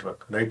Project Hero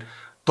network, right?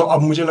 तो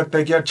अब मुझे लगता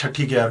है कि यार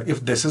ठीक है यार, if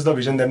this is the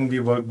vision then we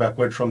work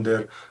backward from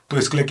there. तो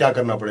इसके लिए क्या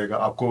करना पड़ेगा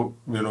आपको?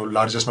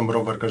 लार्जेस्ट नंबर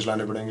ऑफ वर्कर्स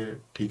लाने पड़ेंगे.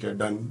 ठीक है,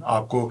 डन.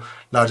 आपको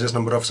लार्जेस्ट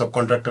नंबर ऑफ सब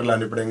कॉन्ट्रैक्टर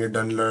लाने पड़ेंगे.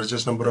 Done.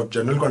 Largest number of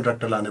general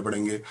contractor लाने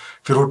पड़ेंगे.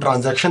 फिर वो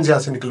ट्रांजैक्शंस यहाँ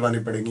से निकलवानी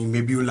पड़ेंगी.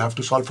 Maybe you will have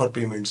to solve for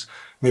payments,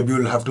 maybe you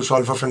will have to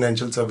solve for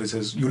financial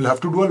services, you will have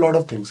to do a lot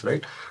of things,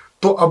 right?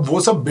 तो अब वो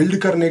सब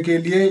बिल्ड करने के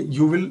लिए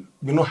you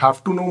will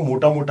have to know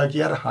मोटा मोटा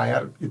कि यार हाँ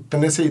यार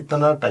इतने से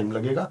इतना टाइम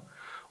लगेगा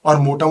और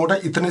मोटा मोटा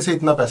इतने से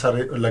इतना पैसा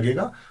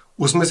लगेगा.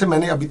 उसमें से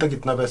मैंने अभी तक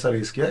इतना पैसा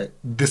रेज किया है.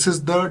 This is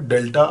the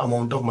delta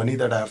amount of money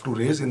that I have to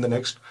raise in the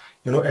next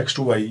X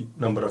to Y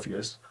number of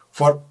years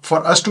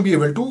for us to be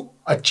able to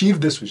achieve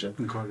this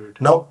vision.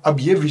 Now अब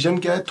ये vision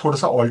क्या है, थोड़ा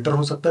सा alter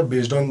हो सकता है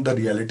based on the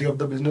reality of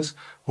the business.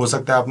 हो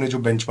सकता है आपने जो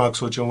बेंचमार्क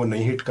सोचे वो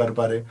नहीं हिट कर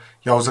पा रहे,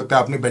 या हो सकता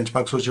है आपने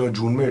बेंचमार्क सोचे वो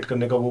जून में हिट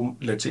करने का वो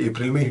लेट्स से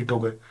अप्रैल में हिट हो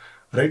गए,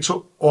 right?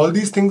 So all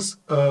these things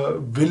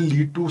will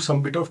lead to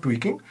some bit of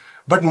tweaking.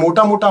 But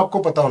मोटा मोटा आपको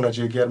पता होना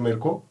चाहिए कि यार मेरे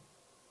को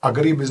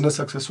अगर ये बिजनेस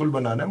सक्सेसफुल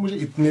बनाना है मुझे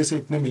इतने से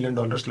इतने $1 मिलियन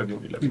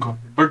लगेंगे.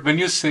 बट व्हेन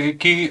यू से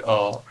कि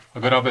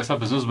अगर आप ऐसा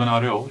बिजनेस बना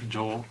रहे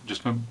हो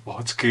जिसमें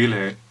बहुत स्केल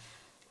है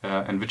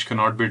and which can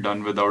not be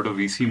done without a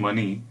VC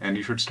money and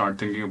you should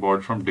start thinking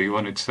about from day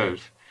one itself,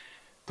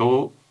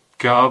 तो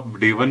क्या आप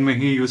डे वन में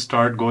ही you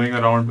start going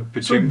around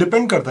pitching?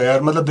 Depend करता है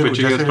यार, मतलब देखो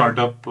जैसे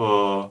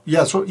स्टार्टअप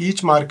या so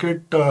each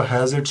market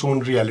has its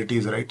own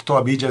realities, right? तो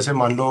अभी जैसे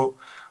मान लो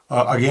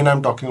again I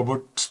am talking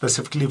about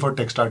specifically for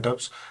tech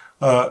startups.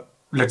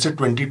 Let's say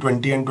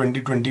 2020 and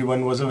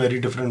 2021 was a very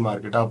different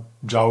market. आप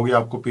जाओगे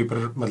आपको पेपर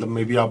मतलब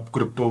मे बी आप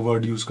क्रिप्टो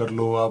वर्ड यूज कर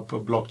लो, आप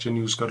ब्लॉकचेन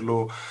यूज कर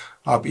लो,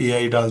 आप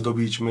एआई डाल दो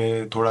बीच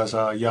में थोड़ा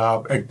सा, या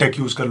आप एडटेक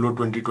यूज कर लो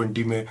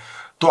 2020 में.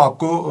 तो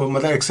आपको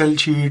मतलब एक्सेल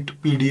शीट,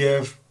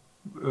 पीडीएफ,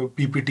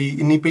 पीपीटी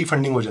इन्हीं पे ही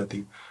फंडिंग हो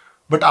जाती.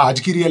 बट आज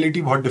की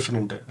रियलिटी बहुत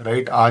डिफरेंट है,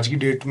 राइट? आज की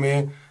डेट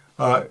में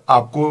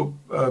आपको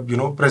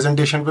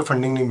प्रेजेंटेशन पे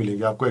फंडिंग नहीं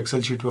मिलेगी, आपको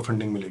एक्सेल शीट पे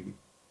फंडिंग मिलेगी.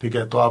 ठीक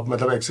है, तो आप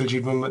मतलब एक्सेल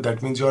शीट में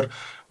that means your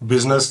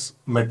business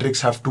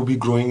metrics have to be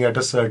growing at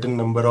a certain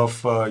number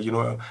of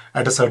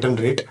at a certain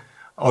rate.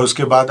 और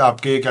उसके बाद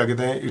आपके क्या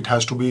कहते हैं, it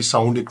has to be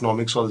sound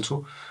economics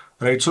also,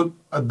 right? So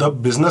the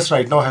business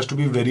right now has to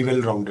be very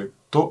well rounded.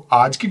 तो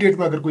आज की डेट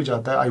में अगर कोई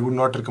जाता है, I would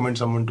not recommend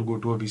someone to go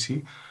to a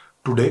VC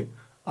today.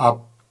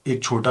 आप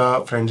एक छोटा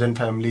फ्रेंड्स एंड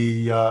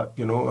फैमिली या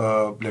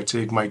लेट्स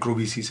से एक माइक्रो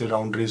वीसी से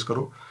राउंड रेज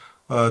करो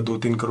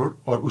 2-3 करोड़,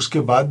 और उसके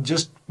बाद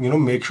just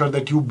make sure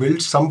that you build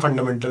some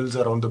fundamentals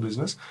around the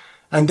business,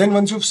 and then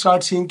once you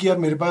start seeing कि यार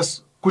मेरे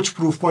पास कुछ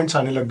प्रूफ पॉइंट्स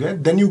आने लग गए,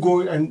 then you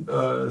go and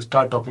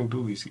start talking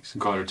to VCs.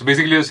 Got it. So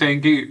basically you're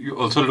saying कि you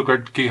also look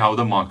at कि how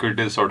the market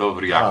is sort of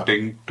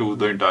reacting to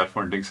the entire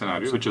funding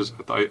scenario, which is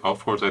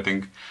of course I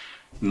think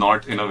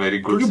not in a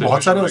very good क्योंकि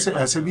situation.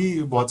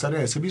 बहुत सारे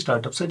ऐसे भी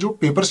startups हैं जो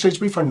paper stage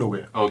पे fund हो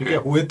गए. ठीक है,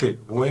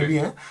 हुए भी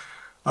हैं.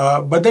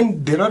 But then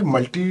there are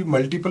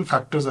multiple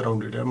factors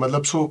around it.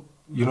 मतलब सो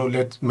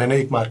मैंने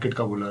एक मार्केट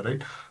का बोला,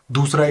 राइट?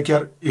 दूसरा है कि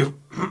यार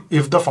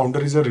if the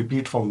founder is a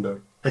repeat founder,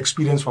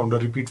 experience founder,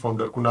 repeat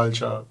founder, Kunal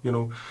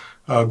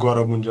Shah,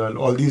 Gaurav Munjal,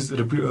 all these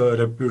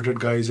reputed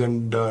guys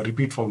and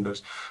repeat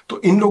founders. तो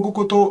इन लोगों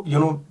को तो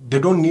they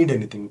don't need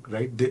anything,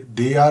 right?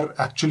 They are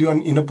actually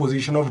in a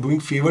position of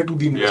doing favour to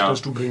the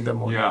investors to bring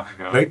them on,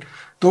 right?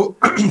 तो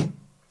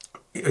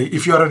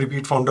if you are a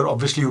repeat founder,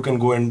 obviously you can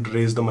go and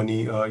raise the money,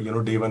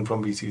 day one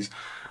from VCs.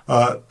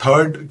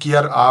 Third, कि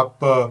यार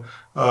आप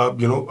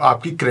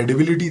आपकी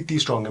credibility इतनी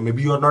strong है.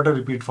 Maybe you are not a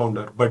repeat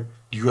founder, but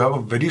you have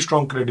a very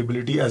strong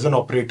credibility as an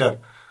operator.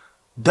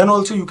 Then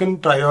also you can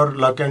try your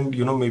luck and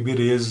maybe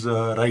raise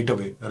right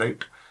away,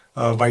 right?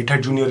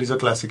 Whitehead Jr. is a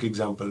classic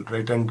example,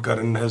 right? And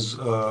Karan has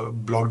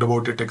blogged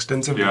about it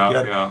extensively.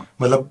 Yeah.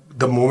 Matlab,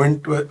 the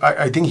moment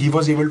I think he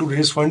was able to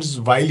raise funds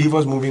while he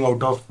was moving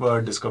out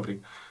of Discovery,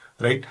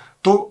 right?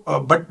 So,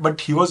 but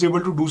he was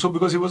able to do so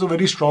because he was a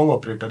very strong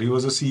operator. He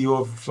was a CEO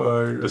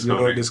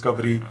of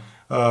Discovery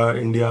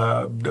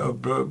India,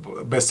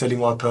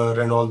 best-selling author,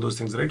 and all those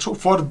things, right? So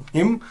for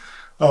him,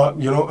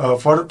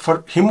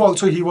 for him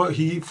also,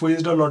 he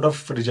faced a lot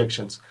of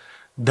rejections.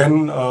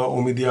 Then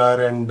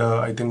Omidyar and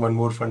I think one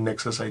more fund,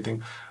 Nexus, I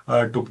think,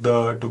 took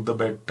the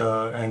bet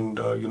and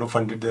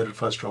funded their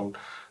first round.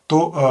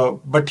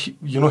 So, but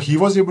he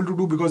was able to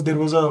do because there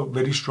was a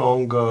very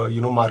strong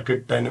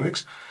market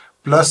dynamics,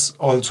 plus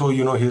also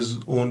his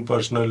own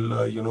personal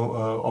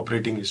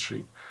operating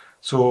history.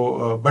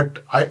 So,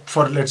 but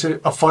for let's say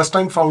a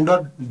first-time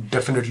founder,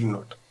 definitely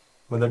not.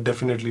 मतलब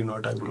definitely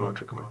not. I would not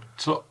recommend.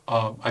 So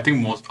I think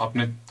most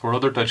आपने थोड़ा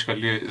तो touch कर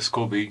लिया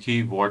इसको भी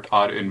कि what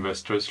are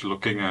investors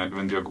looking at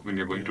when you're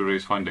going to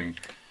raise funding.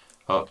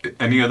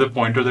 Any other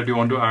pointer that you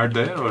want to add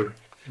there or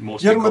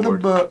mostly यार covered?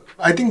 मतलब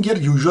I think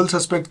यार usual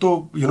suspect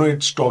तो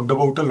it's talked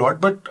about a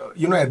lot, but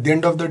at the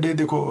end of the day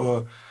देखो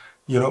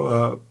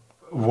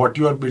what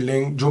you are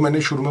building, जो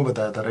मैंने शुरू में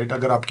बताया था, right?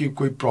 अगर आपकी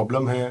कोई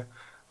प्रॉब्लम है,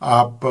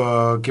 आप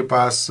के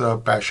पास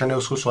पैशन है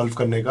उसको सॉल्व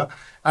करने का,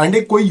 एंड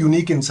एक कोई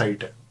यूनिक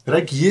इनसाइट है,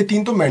 राइट? ये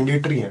तीन तो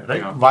मैंडेटरी हैं,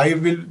 right?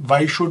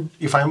 Why should,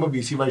 if I am a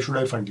VC, why should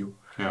I fund you,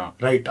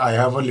 right? I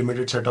have a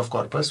limited set of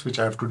corpus which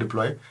I have to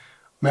deploy.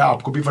 मैं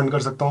आपको भी फंड कर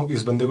सकता हूँ,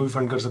 इस बंदे को भी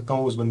फंड कर सकता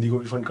हूँ, उस बंदी को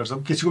भी फंड कर सकता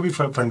हूँ, किसी को भी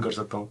फंड कर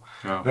सकता हूँ,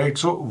 right?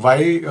 So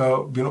why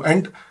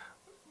and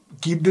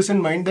keep this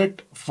in mind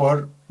that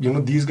for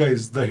these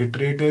guys the hit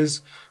rate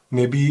is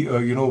maybe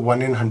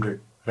 1 in 100,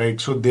 right?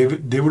 So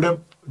they would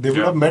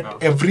have met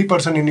every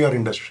person in your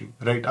industry,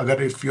 right? Agar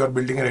if you are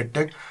building an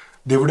edtech,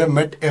 they would have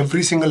met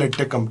every single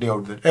edtech company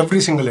out there, every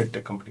single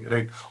edtech company,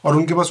 right? और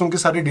उनके पास उनके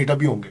सारे data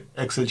भी होंगे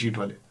Excel sheet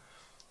वाले,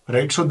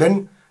 right? So then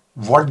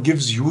what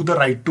gives you the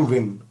right to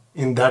win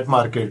in that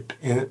market,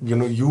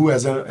 you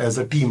as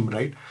a team,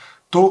 right?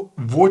 तो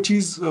वो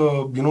चीज़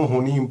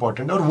होनी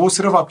इंपॉर्टेंट है, और वो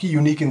सिर्फ आपकी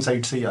यूनिक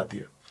इंसाइट से ही आती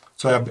है.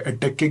 सो अब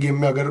एडटेक के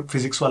गेम में अगर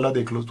फिजिक्स वाला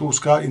देख लो तो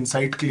उसका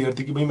इनसाइट क्लियर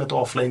थी कि भाई मैं तो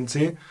ऑफलाइन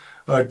से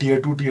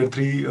टीयर 2 टीयर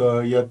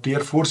 3 या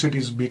टीयर 4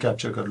 सिटीज भी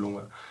कैप्चर कर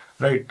लूंगा,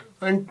 right?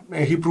 And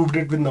he proved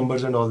it with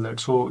numbers and all that.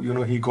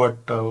 So he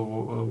got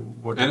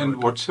what. And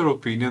what's your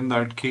opinion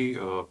that कि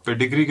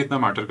पेडिग्री कितना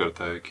मैटर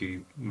करता है कि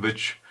which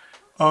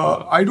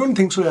I don't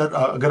think so यार.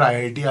 अगर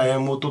आईआईटी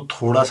आईएम हो तो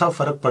थोड़ा सा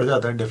फर्क पड़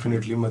जाता है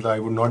डेफिनेटली, मतलब I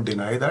would not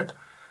deny that.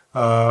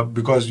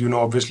 Because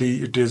obviously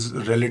it is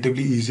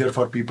relatively easier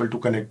for people to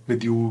connect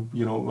with you.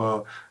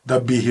 The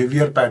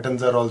behavior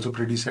patterns are also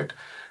pretty set.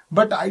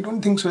 But I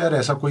don't think so यार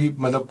ऐसा कोई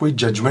मतलब कोई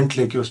judgment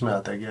लेके उसमें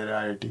आता है कि यार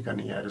आईआईटी का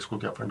नहीं यार इसको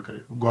क्या फंड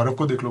करे. गौरव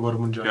को देख लो, गौरव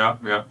मुंजा,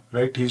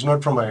 right? He's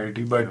not from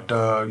IIT, but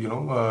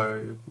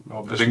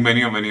I think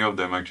many of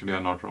them actually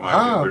are not from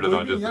IIT.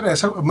 तो यार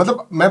ऐसा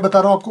मतलब मैं बता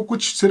रहा हूँ आपको,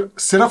 कुछ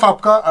सिर्फ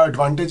आपका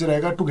एडवांटेज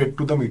रहेगा to get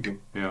to the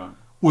meeting.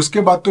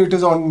 उसके बाद तो it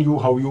is on you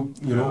how you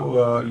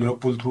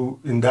pull through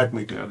in that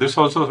meeting. This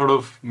also sort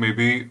of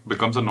maybe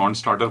becomes a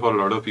non-starter for a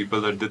lot of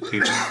people that they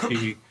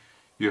think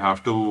you have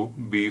to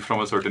be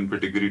from a certain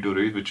pedigree to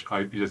raise, which I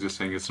just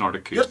saying it's not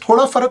a case. यार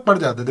थोड़ा फर्क पड़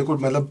जाता है. देखो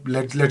मतलब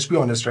let's be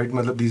honest, right?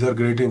 मतलब these are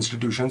great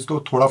institutions, तो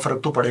थोड़ा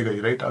फर्क तो पड़ेगा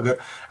ही, right? अगर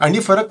एंड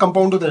ये फर्क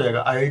कंपाउंड होता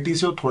जाएगा. आईआईटी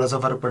से थोड़ा सा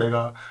फर्क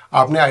पड़ेगा.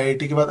 आपने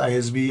आईआईटी के बाद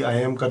आईएसबी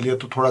आईएम कर लिया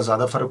तो थोड़ा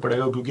ज्यादा फर्क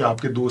पड़ेगा, क्योंकि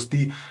आपके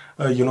दोस्ती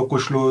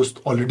कुछ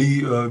लोग ऑलरेडी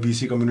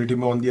वीसी कम्युनिटी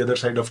में on the other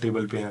side of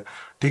table पे हैं,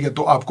 ठीक है?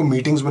 तो आपको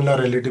मीटिंग्स मिलना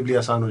रिलेटिवली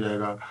आसान हो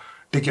जाएगा,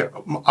 ठीक है?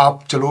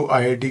 आप चलो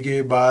आईआईटी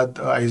के बाद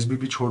आईएसबी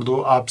भी छोड़ दो,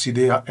 आप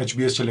सीधे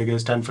एचबीएस चले गए,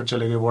 स्टैनफोर्ड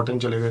चले गए, वॉटन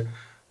चले गए,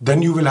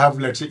 then you will have,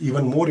 let's say,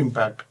 even more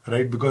impact,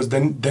 right? Because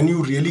then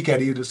you really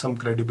carry some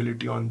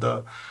credibility on the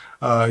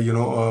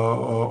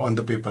on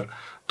the paper.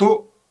 तो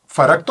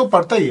फर्क तो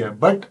पड़ता ही है,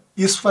 बट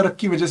इस फर्क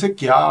की वजह से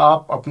क्या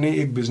आप अपने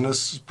एक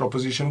बिजनेस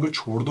प्रोपोजिशन को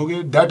छोड़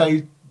दोगे? That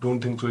I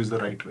don't think so is the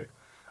right वे.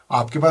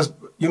 आपके पास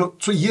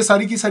सो ये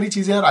सारी की सारी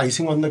चीजें यार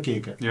आइसिंग ऑन द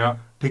केक है,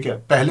 ठीक है?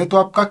 पहले तो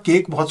आपका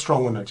केक बहुत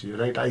स्ट्रांग होना चाहिए,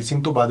 राइट?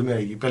 आइसिंग तो बाद में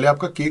आएगी, पहले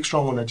आपका केक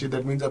स्ट्रांग होना चाहिए.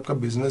 दैट मीन्स आपका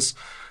बिजनेस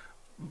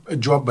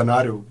जो आप बना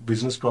रहे हो,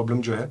 बिजनेस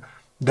प्रॉब्लम जो है,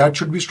 that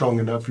should be strong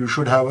enough. You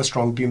should have a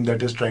strong team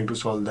that is trying to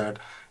solve that.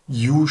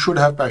 You should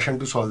have passion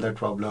to solve that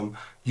problem.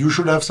 You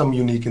should have some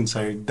unique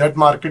insight. That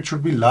market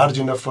should be large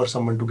enough for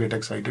someone to get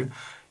excited.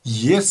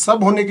 ये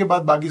सब होने के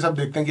बाद बाकी सब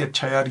देखते हैं कि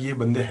अच्छा यार ये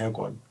बंदे हैं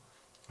कौन,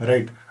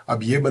 राइट?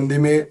 अब ये बंदे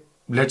में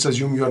let's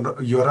assume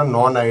you're a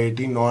non-IIT,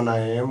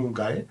 non-IIM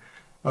guy.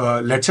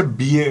 Let's say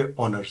BA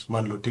honors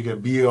मान लो, ठीक है?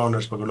 BA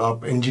honors पकड़ लो,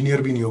 आप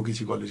इंजीनियर भी नहीं हो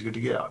किसी कॉलेज के,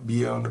 ठीक है?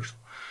 BA honors.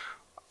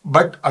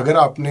 बट अगर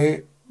आपने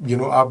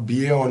आप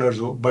BA honors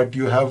हो, but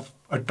you have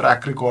a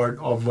track record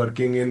of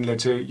working in,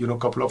 let's say,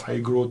 couple of high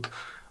growth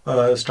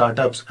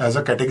startups as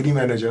a category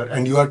manager,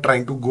 and you are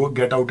trying to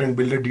get out and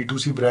build a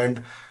D2C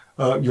brand,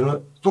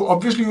 so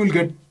obviously you will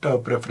get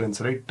preference,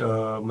 right?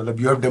 मतलब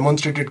you have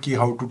demonstrated कि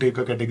how to take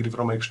a category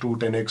from X to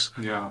 10X.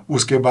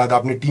 उसके बाद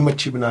आपने team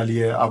अच्छी बना ली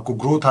है, आपको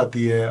growth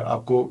आती है,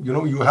 आपको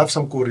you have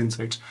some core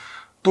insights.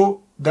 तो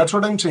that's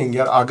what I am saying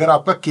यार, अगर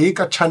आपका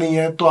केक अच्छा नहीं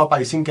है तो आप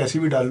आइसिंग कैसी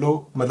भी डाल लो,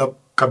 मतलब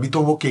कभी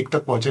तो वो केक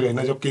तक पहुंचेगा ही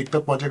ना, जब केक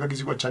तक पहुंचेगा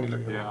किसी को अच्छा नहीं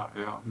लगेगा।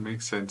 Yeah,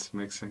 makes sense,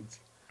 makes sense.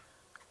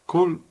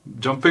 Cool.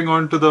 Jumping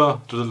on to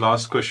the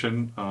last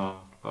question,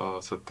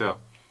 Satya.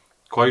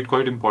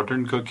 Quite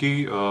important क्योंकि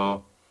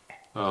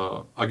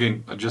again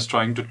just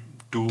trying to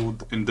do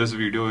in this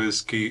video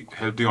is कि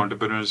help the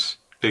entrepreneurs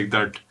take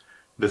that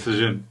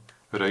decision,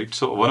 right?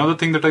 So one of the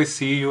things that I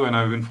see you,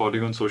 and I've been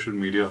following on social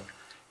media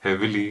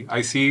heavily,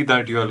 I see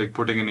that you are like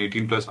putting in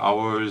 18 plus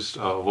hours,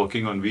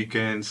 working on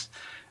weekends.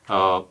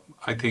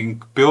 I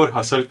think pure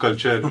hustle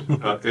culture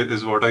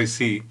is what I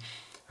see,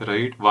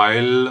 right?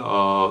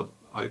 While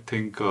I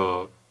think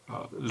a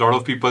lot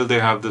of people, they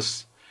have this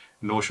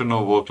notion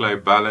of work-life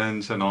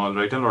balance and all,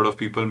 right? And a lot of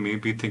people may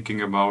be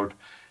thinking about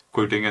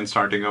quitting and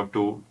starting up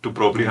to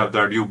probably have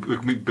that. You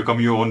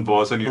become your own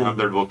boss and you have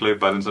that work-life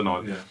balance and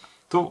all. Yeah.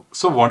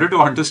 So wanted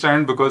to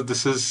understand, because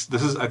this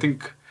is I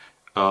think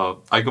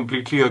I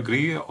completely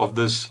agree of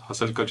this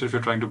hustle culture if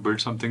you're trying to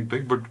build something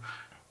big, but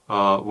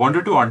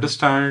wanted to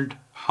understand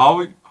how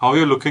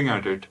you're looking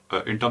at it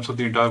in terms of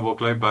the entire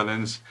work-life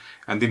balance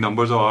and the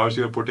numbers of hours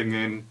you're putting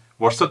in.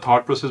 What's the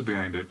thought process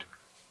behind it?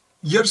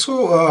 यार सो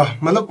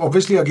मतलब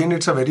obviously again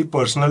it's a very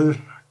personal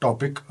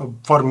topic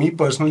for me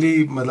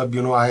personally, मतलब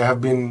you know I have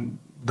been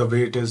the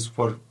way it is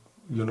for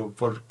you know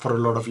for a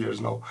lot of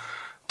years now.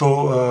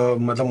 तो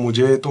मतलब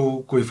मुझे तो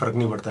कोई फर्क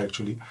नहीं पड़ता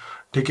एक्चुअली,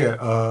 ठीक है।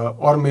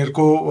 और मेरे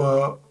को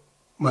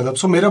मतलब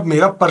सो मेरा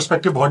मेरा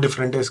पर्सपेक्टिव बहुत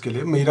डिफरेंट है इसके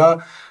लिए। मेरा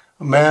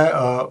मैं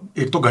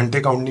एक तो घंटे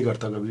काउंट नहीं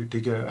करता कभी,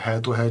 ठीक है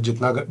तो है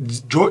जितना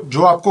जो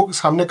जो आपको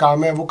सामने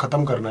काम है वो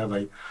खत्म करना है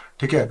भाई,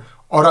 ठीक है।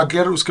 और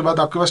अगर उसके बाद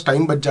आपके पास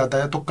टाइम बच जाता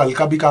है तो कल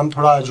का भी काम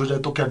थोड़ा आज हो जाए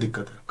तो क्या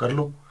दिक्कत है, कर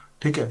लो,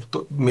 ठीक है।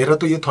 तो मेरा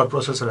तो ये थॉट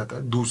प्रोसेस रहता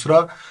है। दूसरा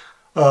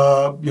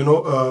you know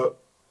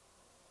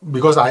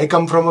because I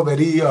come from a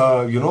very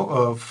you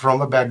know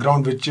from a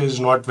background which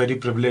is not very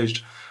privileged,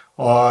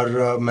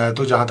 और मैं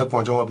तो जहाँ तक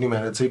पहुँचा हूँ अपनी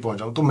मेहनत से ही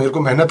पहुँचा हूँ, तो मेरे को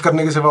मेहनत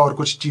करने के सिवा और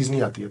कुछ चीज़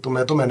नहीं आती है। तो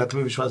मैं तो मेहनत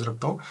में विश्वास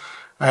रखता हूँ।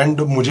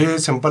 एंड मुझे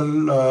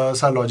सिंपल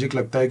सा लॉजिक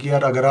लगता है कि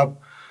यार अगर आप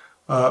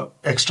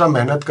एक्स्ट्रा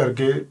मेहनत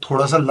करके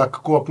थोड़ा सा लक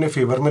को अपने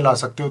फेवर में ला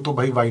सकते हो तो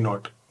भाई वाई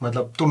नॉट।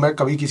 मतलब तो मैं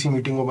कभी किसी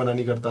मीटिंग को मना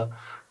नहीं करता,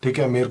 ठीक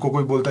है। मेरे को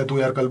कोई बोलता है तू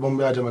यार कल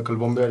बॉम्बे आ जा, मैं कल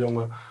बॉम्बे आ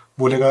जाऊँगा।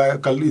 बोलेगा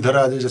कल इधर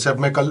आ जाए, जैसे अब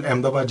मैं कल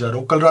अहमदाबाद जा रहा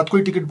हूँ, कल रात को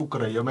ही टिकट बुक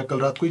कराई है। मैं कल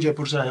रात को ही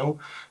जयपुर से आया हूँ,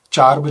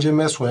 4 बजे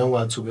मैं सोया हूँ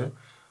आज सुबह,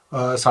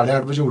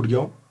 8:30 बजे उठ गया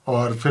हूँ।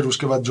 और फिर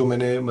उसके बाद जो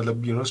मैंने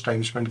मतलब यू नो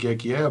टाइम स्पेंड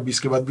किया है। अब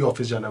इसके बाद भी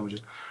ऑफिस जाना है मुझे,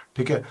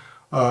 ठीक है।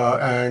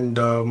 And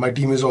my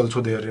team is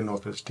also there in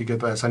office, ठीक है।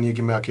 तो ऐसा नहीं है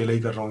कि मैं अकेला ही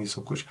कर रहा हूँ ये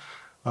सब कुछ।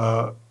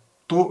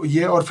 तो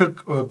ये, और फिर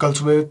कल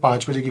सुबह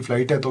 5 बजे की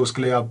फ़्लाइट है, तो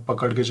उसके लिए आप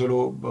पकड़ के चलो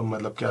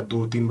मतलब क्या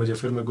 2-3 बजे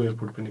फिर मेरे को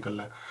एयरपोर्ट पे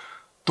निकलना है।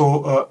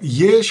 तो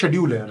ये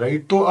शेड्यूल है,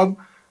 राइट। तो अब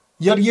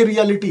यार ये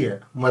रियलिटी है।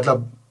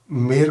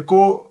 मेरे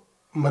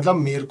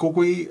को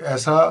कोई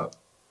ऐसा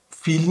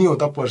फील नहीं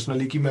होता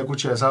पर्सनली कि मैं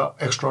कुछ ऐसा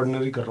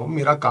एक्स्ट्रॉर्डिनरी कर रहा हूँ।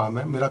 मेरा काम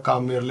है, मेरा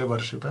काम मेरे लिए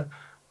वर्शिप है,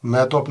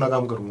 मैं तो अपना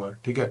काम करूँगा,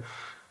 ठीक है।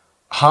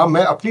 हाँ,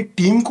 मैं अपनी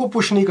टीम को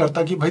पुश नहीं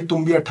करता कि भाई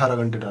तुम भी 18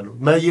 घंटे डालो।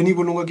 मैं ये नहीं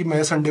बोलूंगा कि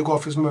मैं संडे को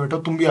ऑफिस में बैठा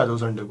तुम भी आ जाओ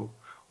संडे को,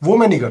 वो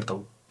मैं नहीं करता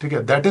हूँ, ठीक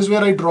है। That is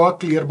where I draw a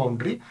clear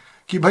boundary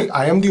कि भाई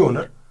आई एम दी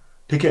ओनर,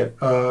 ठीक है,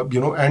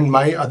 you know, and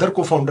my other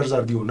cofounders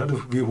are the owner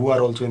who are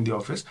also in the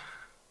office,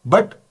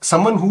 but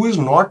someone who is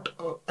not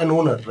an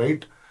owner,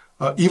 right,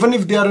 even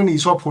if they are an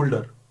ESOP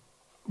holder,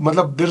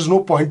 मतलब there is no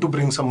point to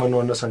bring someone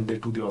on a Sunday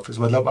to the office.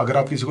 मतलब अगर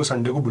आप किसी को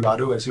Sunday को बुला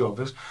रहे हो वैसे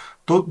ऑफिस,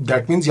 तो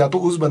दैट मीन्स या तो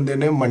उस बंदे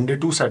ने मंडे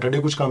टू सैटरडे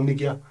कुछ काम नहीं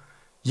किया,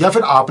 या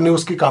फिर आपने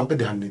उसके काम पे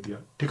ध्यान नहीं दिया,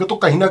 ठीक है। तो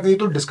कहीं ना कहीं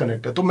तो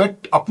डिस्कनेक्ट है। तो मैं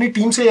अपनी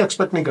टीम से ये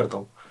एक्सपेक्ट नहीं करता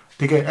हूँ,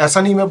 ठीक है।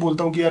 ऐसा नहीं मैं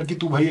बोलता हूँ कि यार कि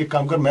तू भाई एक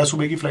काम कर, मैं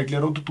सुबह की फ्लाइट ले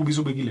रहा हूँ तो तू भी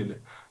सुबह की ले ले,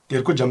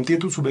 तेरे को जमती है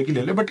तू सुबह की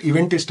ले ले, बट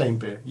इवेंट इस टाइम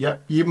पे है या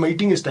ये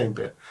मीटिंग इस टाइम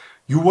पे है,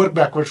 you work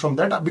backward from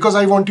that because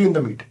I want you in the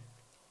meeting.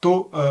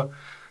 तो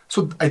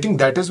so I think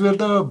that is where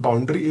the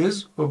boundary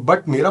is.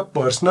 But मेरा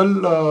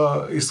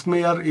पर्सनल इसमें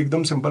यार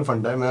एकदम सिंपल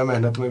फंडा है, मैं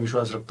मेहनत में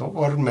विश्वास रखता हूँ,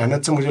 और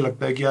मेहनत से मुझे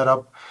लगता है कि यार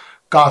आप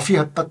काफी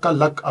हद तक का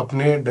लक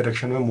अपने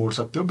डायरेक्शन में मोड़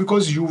सकते हो,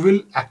 because you will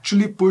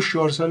actually push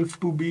yourself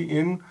to be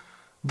in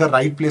the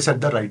right place at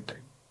the right time.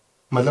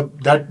 मतलब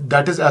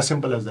that is as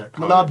simple as that.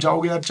 मतलब आप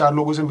जाओगे यार, 4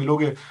 लोगों से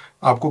मिलोगे,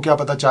 आपको क्या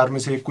पता 4 में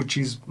से एक कुछ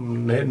चीज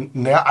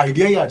नया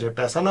आइडिया ही आ जाए,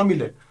 पैसा ना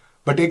मिले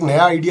बट एक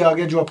नया आइडिया आ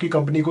गया जो आपकी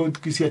कंपनी को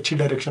किसी अच्छी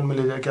डायरेक्शन में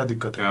ले जाए, क्या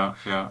दिक्कत है,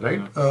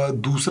 राइट।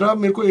 दूसरा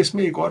मेरे को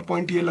इसमें एक और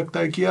पॉइंट ये लगता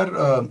है कि यार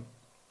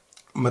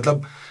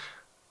मतलब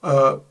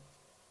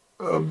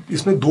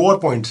इसमें 2 और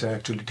पॉइंट्स हैं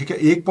एक्चुअली, ठीक है।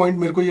 एक पॉइंट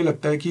मेरे को ये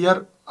लगता है कि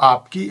यार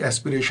आपकी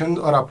एस्पिरेशन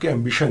और आपके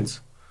एम्बिशंस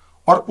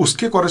और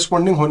उसके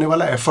कॉरेस्पॉन्डिंग होने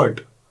वाला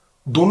एफर्ट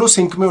दोनों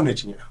सिंक में होने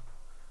चाहिए,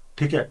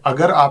 ठीक है।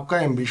 अगर आपका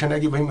एम्बिशन है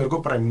कि भाई मेरे को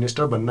प्राइम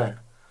मिनिस्टर बनना है,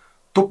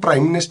 तो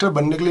प्राइम मिनिस्टर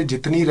बनने के लिए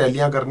जितनी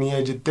रैलियां करनी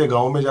है, जितने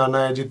गांव में जाना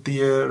है, जितनी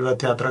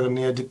रथ यात्रा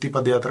करनी है, जितनी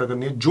पद यात्रा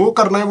करनी है, जो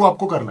करना है वो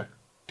आपको करना है,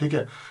 ठीक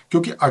है।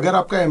 क्योंकि अगर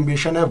आपका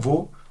एम्बिशन है वो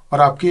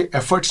और आपके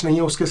एफर्ट्स नहीं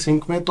है उसके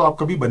सिंक में, तो आप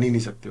कभी बन ही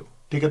नहीं सकते हो,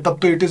 ठीक है। तब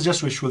तो it is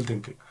just visual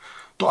thinking.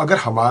 तो अगर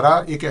हमारा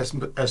एक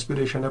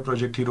एस्पिरेशन है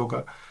प्रोजेक्ट हीरो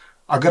का,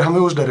 अगर हमें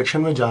उस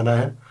डायरेक्शन में जाना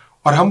है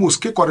और हम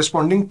उसके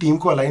कॉरेस्पॉन्डिंग टीम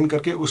को अलाइन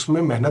करके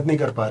उसमें मेहनत नहीं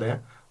कर पा रहे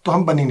हैं, तो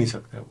हम बन ही नहीं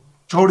सकते,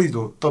 छोड़ ही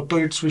दो, तब तो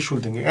it's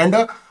wishful thinking. And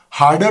a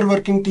harder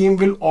working team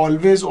will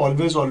always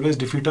always always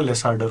defeat a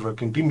less harder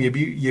working team.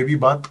 ये भी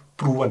बात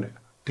प्रूवन है,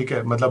 ठीक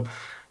है। मतलब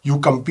you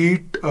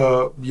compete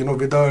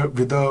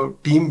with a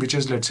team which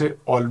is let's say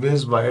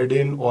always wired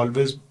in,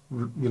 always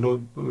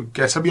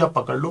कैसा भी आप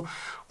पकड़ लो,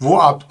 वो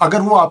आप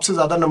अगर वो आपसे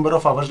ज्यादा नंबर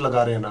ऑफ आवर्स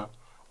लगा रहे हैं ना,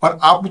 और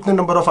आप उतने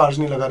नंबर ऑफ आवर्स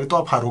नहीं लगा रहे, तो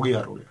आप हारोगे ही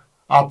हारोगे।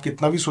 आप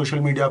कितना भी सोशल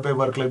मीडिया पे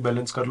वर्क लाइफ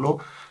बैलेंस कर लो,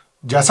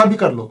 जैसा भी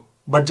कर लो,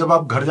 बट जब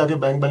आप घर जाके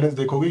बैंक बैलेंस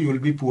देखोगे, you will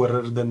be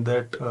poorer than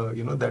that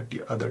that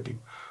other team.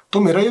 तो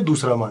मेरा ये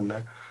दूसरा मानना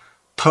है।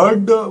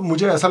 थर्ड,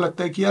 मुझे ऐसा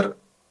लगता है कि यार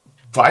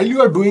while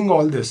you are doing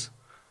all this,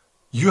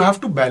 you have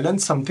to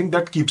balance something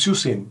that keeps you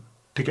sane,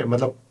 ठीक है।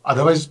 मतलब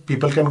otherwise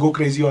people can go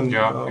crazy on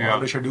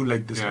on a schedule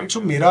like this, right?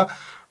 So मेरा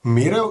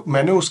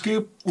मैंने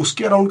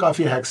उसके अराउंड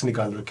काफी हैक्स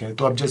निकाल रखे हैं।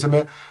 तो अब जैसे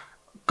मैं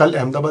कल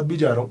अहमदाबाद भी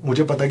जा रहा हूँ,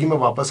 मुझे पता है कि मैं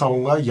वापस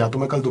आऊंगा, या तो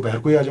मैं कल दोपहर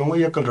को ही आ जाऊंगा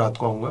या कल रात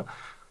को आऊंगा,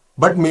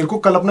 बट मेरे को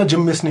कल अपना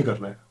जिम मिस नहीं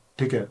करना है,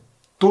 ठीक है।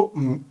 तो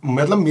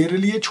मतलब मेरे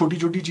लिए छोटी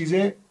छोटी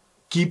चीजें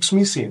कीप्स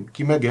मी सेन,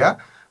 कि मैं गया,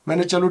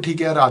 मैंने चलो ठीक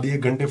है यार, आधी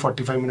एक घंटे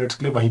 45 मिनट्स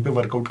के लिए वहीं पे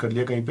वर्कआउट कर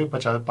लिया, कहीं पे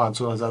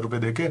 50-500-1000 रुपए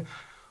देके,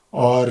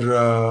 और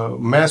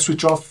मैं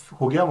स्विच ऑफ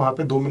हो गया वहां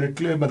पे 2 मिनट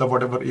के लिए, मतलब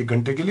वॉट एवर, 1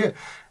 घंटे के लिए,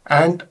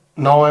 and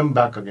now I am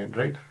back again,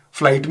 right.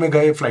 Flight में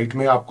गए, फ्लाइट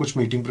में आप कुछ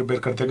मीटिंग प्रिपेयर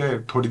करते गए,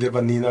 थोड़ी देर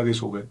बाद नींद आ गई,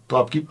 सो गए, तो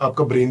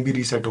आपका ब्रेन भी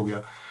रीसेट हो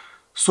गया।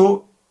 सो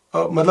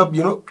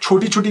मतलब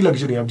छोटी छोटी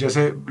लग्जरी, अब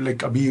जैसे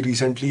लाइक अभी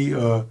recently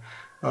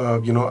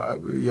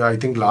I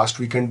think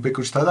last weekend पे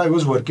कुछ था, I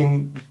was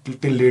working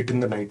till late in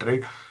the night,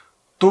 right.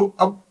 तो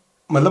अब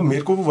मतलब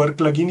मेरे को वो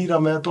वर्क लग ही नहीं रहा,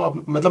 मैं तो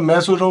अब मतलब मैं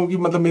सोच रहा हूँ कि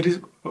मतलब मेरी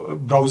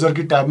ब्राउजर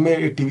की टैब में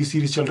एक टीवी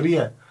सीरीज चल रही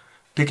है,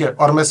 ठीक है,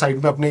 और मैं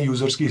साइड में अपने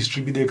यूजर्स की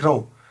हिस्ट्री भी देख रहा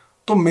हूँ,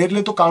 तो मेरे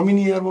लिए तो काम ही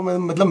नहीं है यार वो।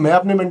 मतलब मैं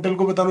अपने मेंटल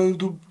को बता रहा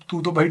हूँ,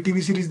 तू तो भाई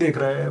टीवी सीरीज देख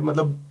रहा है,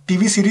 मतलब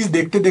टीवी सीरीज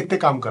देखते देखते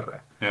काम कर रहा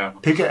है,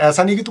 ठीक है,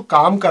 ऐसा नहीं कि तू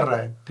काम कर रहा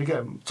है, ठीक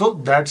है। सो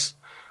दैट्स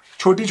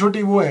छोटी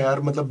छोटी वो है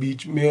यार, मतलब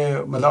बीच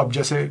में, मतलब अब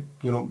जैसे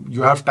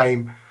you have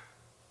time,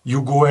 you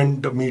go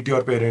and meet your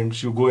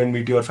parents, you go and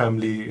meet your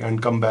family and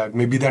come back,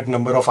 maybe that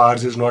number of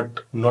hours is not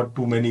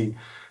too many।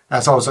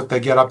 ऐसा हो सकता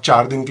है कि यार आप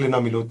 4 दिन के लिए ना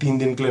मिलो, 3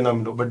 दिन के लिए ना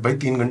मिलो, बट भाई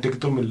 3 घंटे की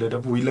तो मिल रहे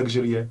हैं, वही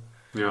लग्जरी है।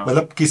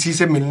 मतलब किसी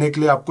से मिलने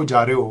के लिए आपको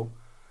जा रहे हो,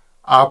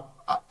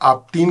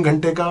 आप 3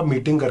 घंटे का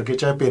मीटिंग करके,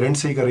 चाहे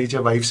पेरेंट्स से ही करी,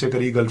 चाहे वाइफ से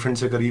करी, गर्लफ्रेंड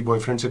से करी,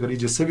 बॉयफ्रेंड से करी,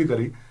 जिससे भी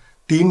करी,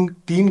 तीन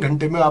तीन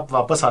घंटे में आप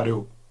वापस आ रहे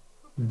हो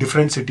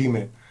डिफरेंट सिटी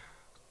में,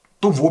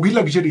 तो वो भी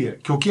लग्जरी है,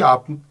 क्योंकि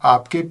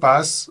आपके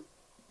पास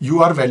you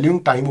are valuing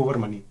time over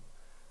money,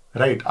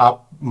 right.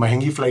 आप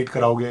महंगी फ्लाइट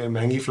कराओगे,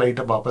 महंगी फ्लाइट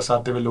अब वापस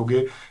आते हुए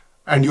लोगे,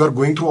 and you are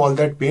going through all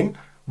that pain,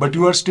 but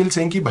you are still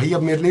saying कि भाई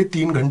अब मेरे लिए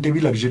 3 घंटे भी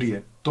लग्जरी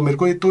है, तो मेरे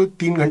को ये तो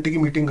 3 घंटे की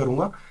मीटिंग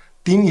करूंगा,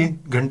 3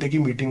 घंटे की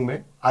मीटिंग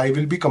में I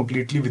will be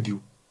completely with you,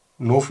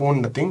 no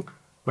phone nothing,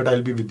 but I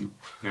will be with you.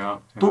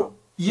 तो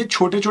ये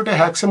छोटे छोटे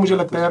हैक से मुझे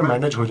लगता है यार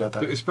मैनेज हो जाता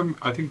है। इस पे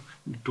I think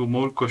 2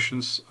 more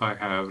questions I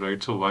have,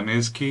 right? So one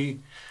is कि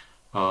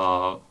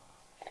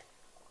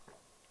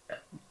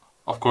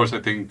of course, I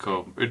think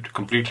it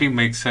completely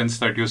makes sense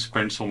that you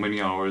spend so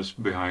many hours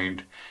behind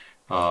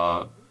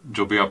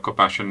जो भी आपका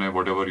passion है,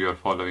 whatever you are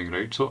following,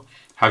 right? So,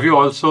 have you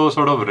also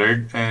sort of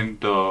read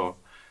and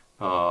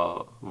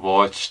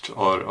watched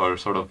or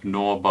sort of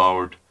know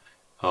about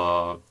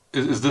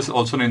is this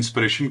also an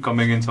inspiration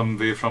coming in some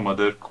way from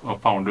other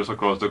founders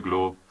across the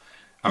globe?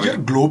 यार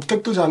globe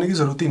तक तो जाने की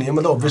जरूरत ही नहीं है,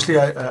 मतलब obviously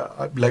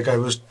like I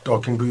was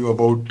talking to you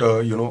about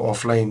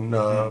offline,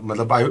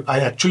 मतलब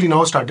I actually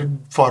now started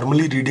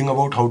formally reading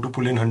about how to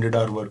pull in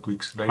 100-hour work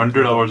weeks, right.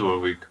 100 hours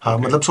work week. हाँ,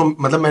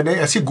 मतलब मैंने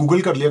ऐसे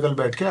गूगल कर लिया कल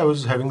बैठ के, I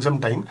was having some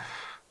time,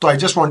 तो I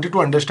just wanted to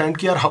understand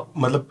कि यार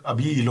मतलब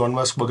अभी इलॉन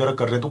मस्क वगैरह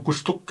कर रहे हैं, तो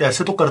कुछ तो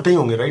कैसे तो करते ही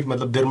होंगे, राइट।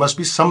 मतलब there must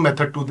be some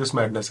method to this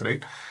madness,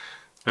 right.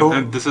 And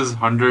then this is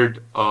 100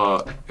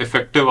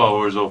 effective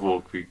hours of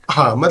work week.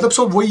 हाँ, मतलब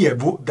सो वही है,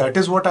 वो that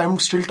is what I am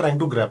still trying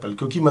to grapple,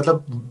 क्योंकि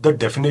मतलब the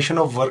definition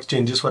of work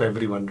changes for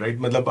everyone, right.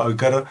 मतलब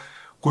अगर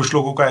कुछ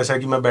लोगों का ऐसा है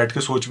कि मैं बैठ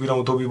के सोच भी रहा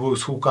हूँ तो भी वो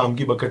उसको काम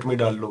की बकेट में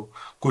डाल लो,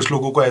 कुछ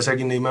लोगों को ऐसा है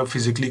कि नहीं, मैं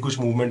फिजिकली कुछ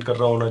मूवमेंट कर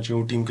रहा होना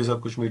चाहिए, टीम के साथ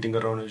कुछ मीटिंग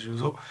कर रहा होना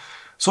चाहिए।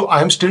 सो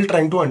आई am still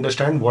trying to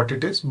understand what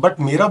it is, but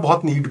मेरा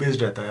बहुत नीड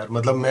बेस्ड रहता है यार।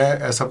 मतलब मैं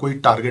ऐसा कोई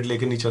टारगेट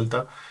लेके नहीं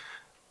चलता,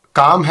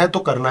 काम है तो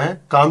करना है,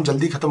 काम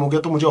जल्दी खत्म हो गया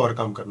तो मुझे और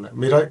काम करना है,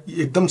 मेरा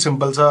एकदम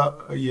सिंपल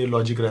सा ये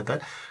लॉजिक रहता है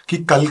कि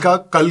कल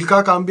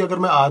का काम भी अगर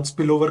मैं आज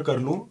स्पिल ओवर कर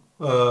लूं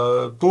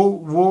तो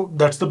वो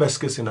that's the best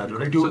case scenario,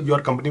 right.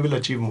 Your company will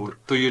achieve more.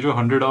 तो ये जो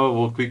 100 hour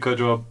वर्क वीक का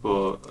जो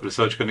आप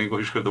रिसर्च करने की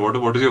कोशिश करते हो,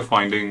 what is your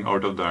finding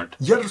out of that?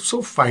 यार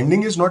सो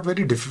finding is not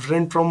very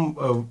different from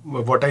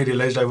what I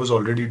realised I was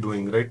already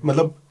doing, right.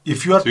 मतलब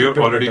if you are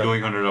already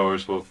doing 100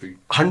 hours work week,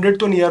 100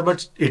 तो नहीं यार,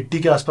 बट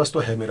 80 के आसपास तो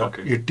है मेरा,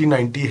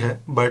 80-90 है,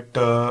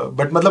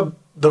 बट मतलब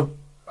the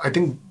I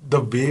think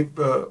the way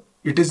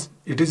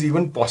it is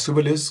even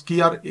possible is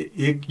कि यार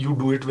एक you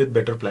do it with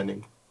better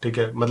planning, ठीक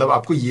है। मतलब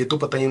आपको ये तो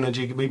पता ही होना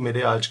चाहिए कि भाई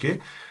मेरे आज के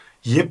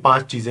ये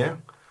 5 चीजें हैं,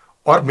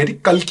 और मेरी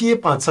कल की ये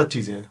 5-7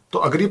 चीजें हैं, तो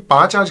अगर ये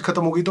 5 आज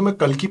खत्म हो गई तो मैं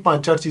कल की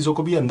 5-4 चीजों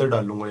को भी अंदर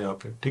डाल लूंगा यहाँ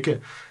पे, ठीक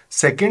है।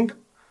 Second,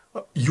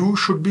 you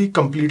should be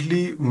completely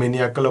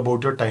maniacal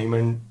about your time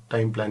and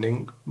time planning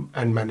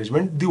and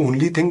management. The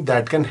only thing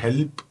that can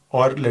help,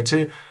 or let's say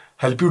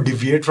help you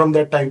deviate from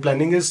that time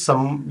planning, is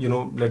some,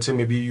 let's say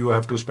maybe you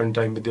have to spend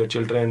time with your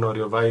children or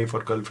your wife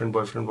or girlfriend,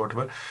 boyfriend,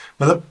 whatever,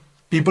 मतलब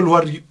people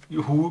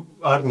who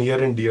are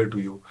near and dear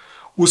to you.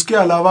 उसके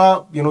अलावा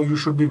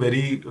you should be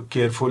very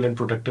careful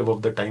and protective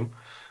of the time.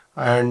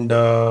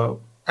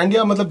 And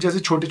या मतलब जैसे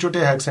छोटे छोटे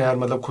hacks हैं यार,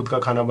 मतलब खुद का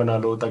खाना बना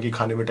लो ताकि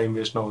खाने में टाइम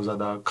वेस्ट ना हो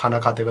ज़्यादा, खाना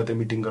खाते खाते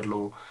मीटिंग कर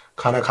लो,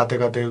 खाना खाते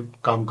खाते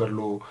काम कर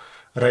लो,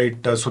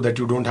 right, so that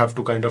you don't have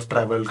to kind of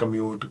travel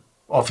commute,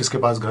 office के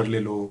पास घर ले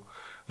लो,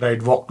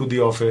 right, walk to the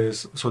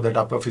office so that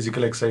आपका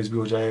फिजिकल एक्सरसाइज भी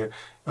हो जाए,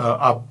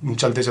 आप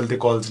चलते चलते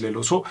कॉल्स ले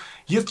लो। सो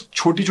ये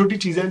छोटी छोटी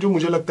चीज़ें हैं जो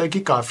मुझे लगता है कि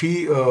काफ़ी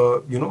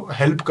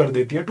हेल्प कर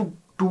देती हैं to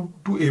to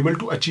to able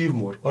to achieve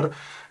more. और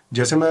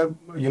जैसे मैं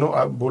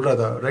आप बोल रहा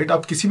था, राइट,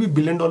 आप किसी भी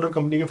बिलियन डॉलर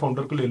कंपनी के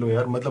फाउंडर को ले लो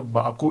यार, मतलब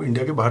आपको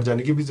इंडिया के बाहर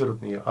जाने की भी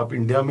जरूरत नहीं है, आप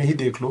इंडिया में ही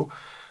देख लो,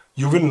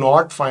 you will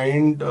not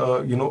find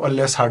a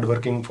less hard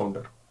working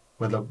founder.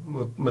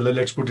 मतलब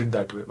let's put it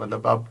that way,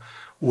 मतलब आप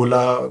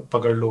ओला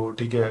पकड़ लो,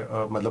 ठीक है,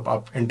 मतलब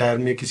आप एंटायर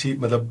में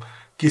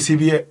किसी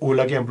भी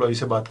ओला के एम्प्लॉय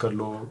से बात कर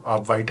लो,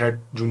 आप वाइट हैट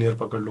जूनियर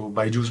पकड़ लो,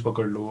 बाईजूस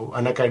पकड़ लो,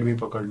 अनअकैडमी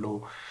पकड़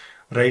लो,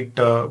 right,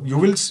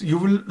 you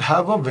will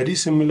have a very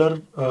similar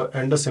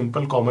and a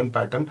simple common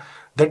pattern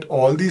that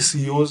all these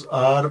CEOs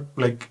are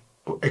like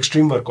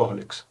extreme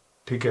workaholics,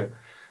 ठीक है।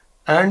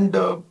 And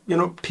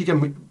ठीक है,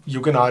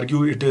 you can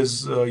argue it is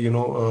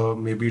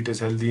maybe it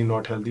is healthy,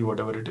 not healthy,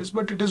 whatever it is,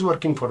 but it is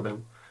working for them,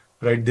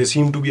 right? They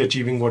seem to be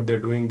achieving what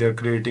they're doing. They're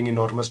creating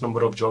enormous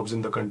number of jobs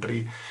in the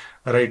country,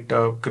 right,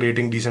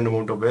 creating decent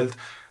amount of wealth,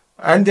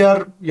 and they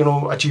are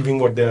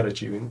achieving what they are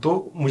achieving.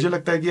 तो मुझे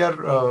लगता है कि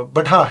यार,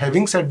 but हाँ,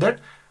 having said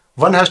that,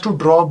 one has to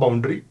draw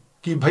boundary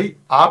कि भाई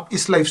आप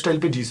इस लाइफस्टाइल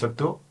पे जी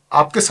सकते हो,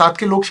 आपके साथ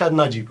के लोग शायद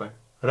ना जी पाए,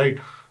 राइट,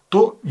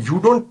 तो you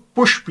don't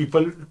push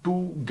people to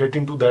get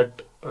into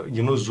that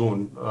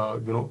zone,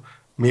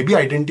 maybe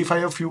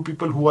identify a few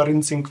people who are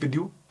in sync with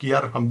you कि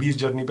यार हम भी इस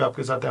जर्नी पे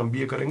आपके साथ हैं, हम भी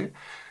ये करेंगे,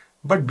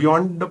 but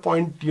beyond the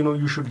point,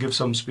 you should give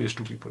some space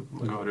to people.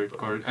 Got it,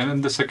 got it. And then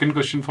the second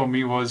question for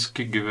me was,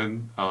 given,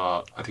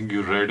 I think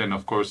you read and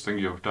of course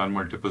think you have done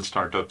multiple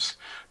startups.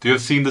 So you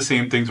have seen the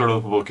same thing sort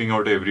of working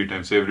out every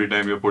time. So every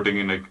time you're putting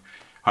in like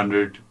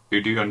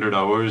 100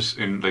 hours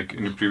in like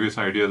in your previous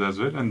ideas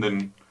as well, and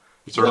then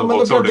it sort of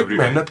works out every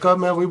time. मेहनत का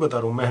मैं वही बता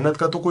रहा हूँ, मेहनत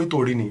का तो कोई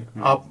तोड़ ही नहीं है,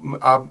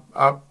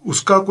 आप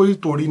उसका कोई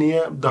तोड़ ही नहीं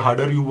है। The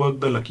harder you work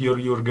the luckier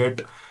you'll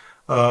get,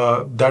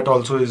 that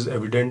also is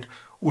evident.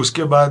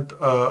 उसके बाद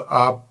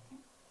आप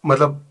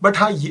मतलब, बट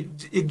हाँ, ये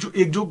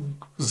एक जो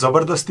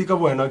जबरदस्ती का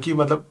वो है ना कि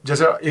मतलब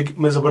जैसे एक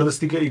मैं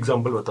जबरदस्ती का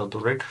एग्जांपल बताता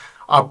हूँ, राइट,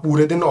 आप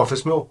पूरे दिन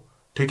ऑफिस में हो,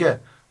 ठीक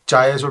है,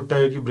 चाय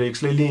सुट्टे की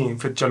ब्रेक्स ले ली,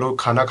 फिर चलो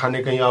खाना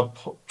खाने कहीं आप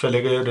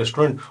चले गए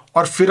रेस्टोरेंट,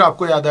 और फिर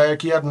आपको याद आया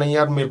कि यार नहीं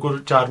यार मेरे को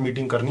 4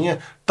 मीटिंग करनी है,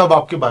 तब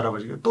आपके 12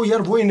 बज गए, तो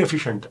यार वो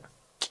इनएफिशिएंट है,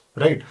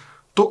 राइट।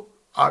 तो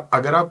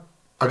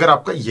अगर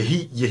आपका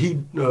यही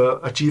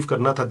अचीव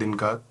करना था दिन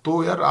का,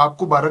 तो यार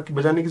आपको 12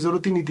 बजाने की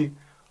जरूरत ही नहीं थी,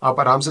 आप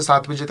आराम से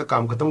 7 बजे तक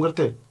काम खत्म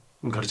करते,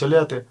 घर चले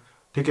आते,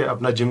 ठीक है,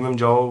 अपना जिम में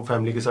जाओ,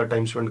 फैमिली के साथ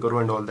टाइम स्पेंड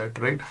करो and all that,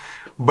 right.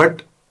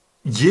 But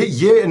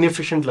ये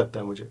इनएफिशिएंट लगता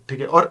है मुझे, ठीक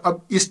है। और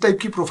अब इस टाइप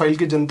की प्रोफाइल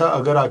की जनता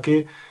अगर आके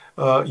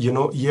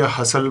ये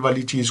हसल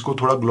वाली चीज को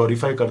थोड़ा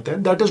ग्लोरीफाई करते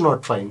हैं, that is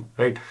not fine,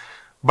 right.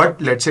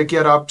 But let's say कि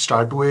यार आप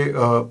स्टार्ट हुए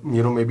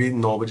मे बी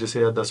 9 बजे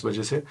से या 10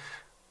 बजे से,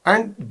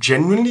 and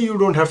genuinely you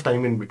don't have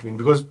time in between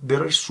because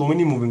there are so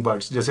many moving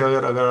parts. जैसे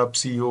अगर आप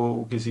सीईओ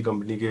किसी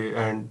कंपनी के,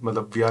 एंड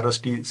मतलब we are a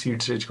seed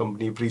stage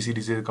company, pre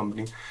series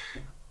company,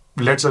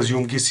 let's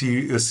assume कि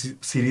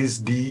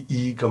सीरीज डी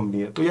ई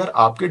कंपनी है, तो यार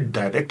आपके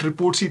डायरेक्ट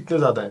रिपोर्ट्स ही इतने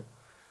ज्यादा है,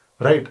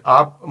 राइट,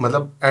 आप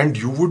मतलब, and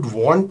you would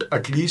want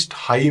at least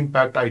high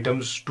impact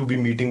items to be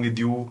meeting with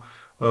you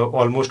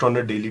almost on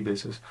a daily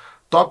basis.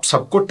 तो आप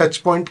सबको टच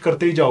पॉइंट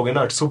करते ही जाओगे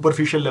ना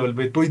सुपरफिशियल लेवल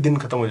पे, तो ही दिन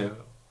खत्म हो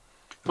जाएगा।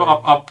 तो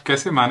आप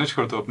कैसे मैनेज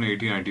करते हो अपने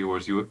 80-90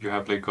 hours? You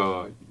have like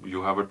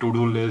you have a to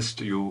do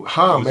list, you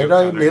हाँ,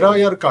 मेरा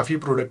यार काफी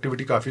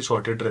प्रोडक्टिविटी काफी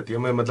सॉर्टेड रहती है।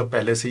 मैं मतलब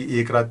पहले से ही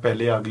एक रात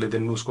पहले अगले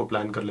दिन उसको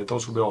प्लान कर लेता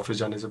हूँ सुबह ऑफिस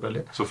जाने से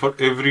पहले। So for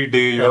every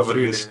day you have a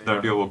list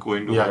that you are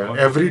going to work on?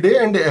 Every day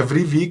and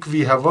every week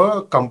we have a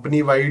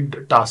company wide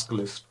task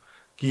list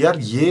कि यार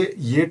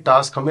ये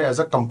टास्क हमें एज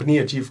अ कंपनी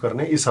अचीव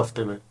करने इस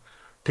हफ्ते में,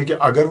 ठीक है।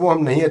 अगर वो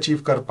हम नहीं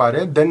अचीव कर पा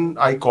रहे, then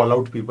I call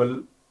out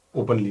people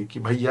openly कि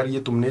भाई यार ये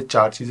तुमने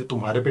 4 चीजें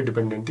तुम्हारे पे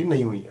डिपेंडेंट थी,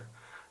 नहीं हुई है,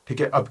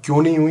 ठीक है, अब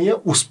क्यों नहीं हुई है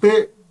उस पे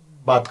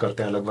बात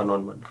करते हैं अलग वन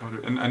ऑन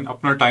वन। एंड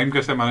अपना टाइम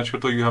कैसे मैनेज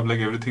करते हो? You have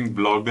like everything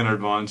blocked in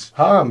advance?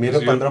 हाँ, मेरे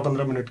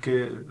 15-15 मिनट के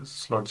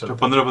स्लॉट चलते हैं।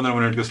 15-15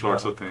 मिनट के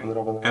स्लॉट्स होते हैं,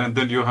 and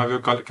then you have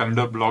your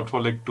calendar blocked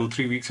for like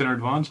 2-3 weeks in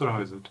advance, और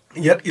हाउ इज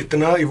इट? यार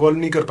इतना इवॉल्व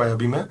नहीं कर पाया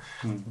अभी मैं।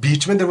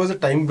 बीच में there was a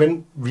time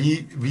when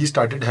we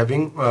started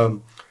having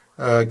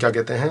क्या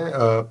कहते हैं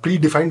प्री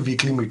डिफाइंड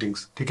वीकली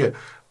मीटिंग्स, ठीक है।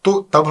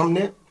 तो तब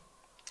हमने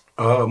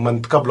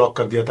मंथ का ब्लॉक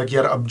कर दिया था कि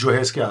यार अब जो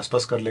है इसके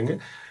आसपास कर लेंगे।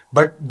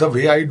 But the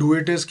way I do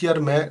it is कि यार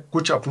मैं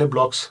कुछ अपने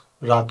ब्लॉक्स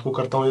रात को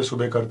करता हूँ या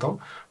सुबह करता हूँ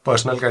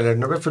पर्सनल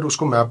कैलेंडर पे, फिर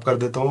उसको मैप कर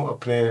देता हूँ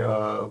अपने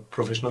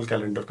प्रोफेशनल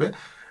कैलेंडर पे,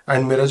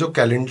 एंड मेरा जो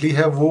कैलेंडली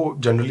है वो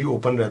जनरली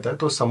ओपन रहता है.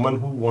 तो someone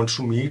who wants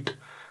to meet,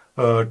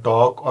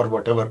 talk or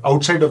whatever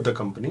outside of the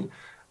company,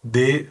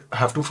 they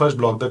have to first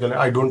block the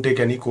calendar. I don't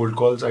take any cold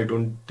calls, I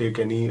don't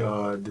take any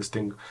this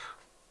thing.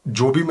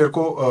 जो भी मेरे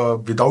को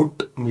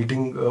without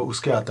meeting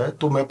उसके आता है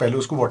तो मैं पहले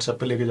उसको व्हाट्सएप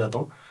पे लेके जाता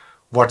हूँ,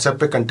 व्हाट्सएप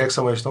पे कंटेक्ट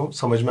समझता हूँ,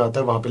 समझ में आता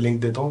है, वहाँ पे लिंक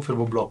देता हूँ, फिर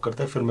वो ब्लॉक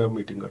करता है, फिर मैं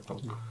मीटिंग करता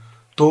हूँ.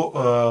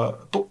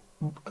 तो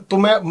तो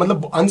मैं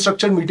मतलब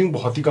अनस्ट्रक्चर्ड मीटिंग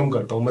बहुत ही कम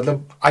करता हूँ.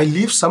 मतलब I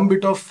leave some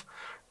bit of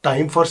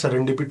time for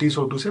serendipity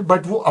so to से,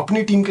 बट वो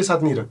अपनी टीम के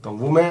साथ नहीं रखता हूँ.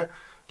 वो मैं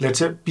लेट्स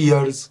से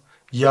पीयर्स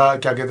या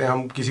क्या कहते हैं,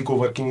 हम किसी को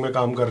वर्किंग में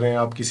काम कर रहे हैं,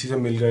 आप किसी से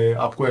मिल गए,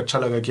 आपको अच्छा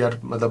लगा कि यार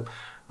मतलब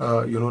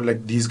you know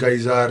like these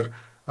guys are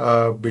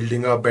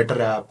building a better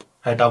app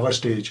at our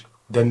stage,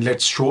 then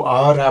let's show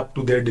our app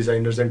to their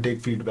designers and take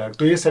feedback.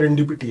 तो ये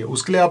serendipity है,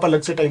 उसके लिए आप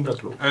अलग से टाइम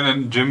रख लो.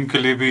 एंड जिम के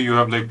लिए भी यू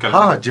हैव लाइक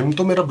हाँ, जिम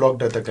तो मेरा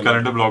ब्लॉक रहता है,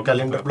 कैलेंडर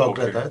ब्लॉक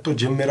रहता है. तो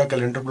जिम मेरा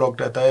कैलेंडर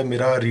ब्लॉक रहता है,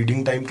 मेरा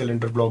रीडिंग टाइम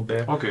कैलेंडर ब्लॉक्ड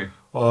है. ओके.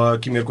 और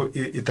कि मेरे को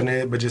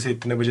इतने बजे से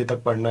इतने बजे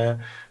तक पढ़ना है.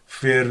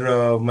 फिर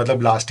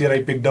मतलब last year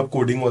I picked up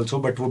coding also,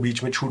 but वो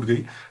बीच में छूट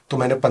गई, तो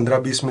मैंने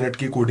 15-20 मिनट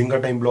की कोडिंग का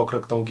टाइम ब्लॉक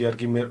रखता हूँ कि यार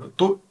कि मेरे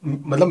तो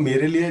मतलब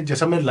मेरे लिए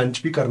जैसा मैं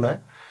लंच भी करना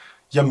है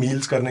या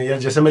मील्स करने, या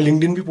जैसे मैं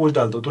लिंक्डइन भी पोस्ट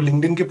डालता हूँ, तो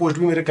लिंक्डइन के पोस्ट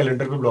भी मेरे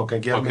कैलेंडर पे ब्लॉक है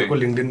कि यार मेरे को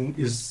लिंक्डइन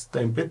इस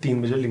टाइम पे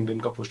 3 बजे लिंक्डइन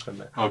का पोस्ट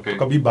करना है.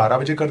 तो कभी 12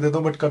 बजे कर देता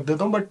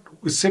हूँ, बट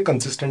इससे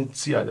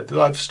कंसिस्टेंसी आ जाती है. तो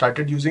I have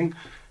started using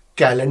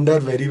calendar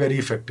very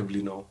effectively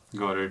now.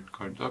 Got it.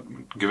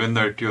 Given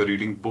that you're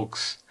reading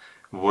books,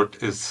 what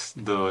is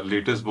the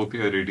latest book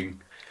you're reading?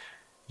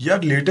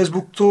 यार लेटेस्ट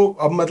बुक तो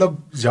अब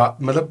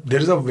मतलब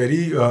there is a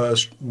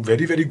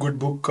very good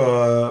book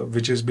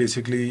which is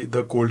basically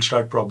the cold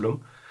start problem.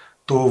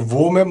 तो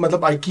वो मैं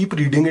मतलब I keep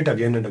reading it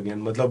again and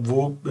again. मतलब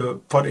वो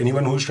for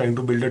anyone who is trying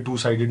to build a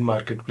 2-sided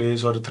market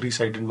place और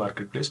 3-sided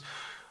market place,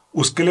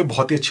 उसके लिए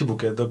बहुत ही अच्छी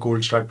बुक है the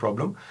cold start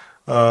problem.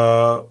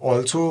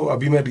 Also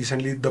अभी मैं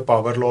रिसेंटली द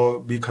पावर लॉ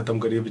भी खत्म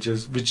करी है,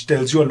 which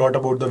tells you a lot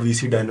about the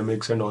VC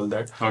dynamics and all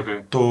that.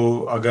 तो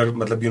अगर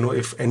मतलब you know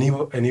if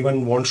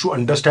anyone wants to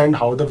understand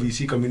how the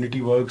VC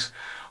community works,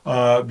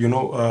 you know,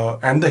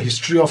 and the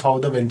history of how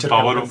the venture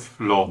power of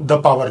law. The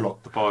power law.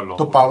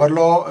 So power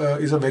law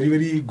is a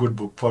very good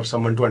book for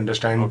someone to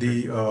understand the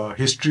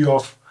history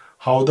of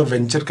how the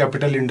venture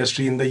capital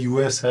industry in the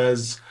US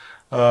has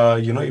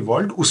you know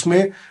evolved.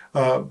 उसमें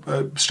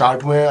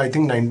start में I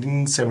think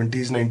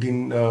 1970s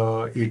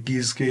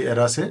 1980s के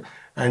era से,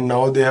 and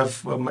now they have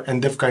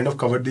and they've kind of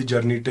covered the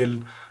journey till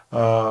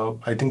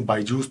I think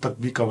Byju's तक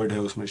भी covered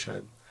है उसमें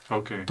शायद.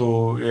 Okay. तो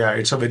yeah,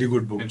 it's a very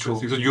good book.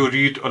 Interesting. So you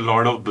read a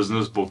lot of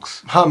business books.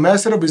 हाँ, मैं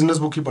सिर्फ business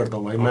book ही पढ़ता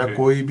हूँ भाई. मैं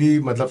कोई भी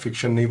मतलब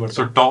फिक्शन नहीं पढ़ता.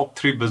 So top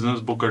 3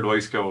 business book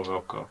advice क्या होगा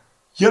आपका?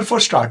 यार फॉर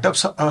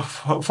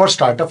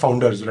स्टार्टअप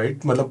फाउंडर्स,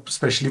 राइट, मतलब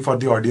specially for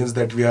the audience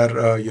that we are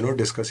you know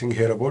discussing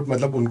here about,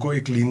 मतलब उनको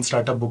एक लीन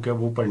स्टार्टअप बुक है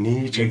वो पढ़नी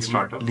ही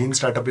चाहिए. लीन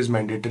startup is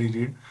mandatory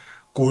read.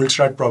 Cold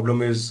start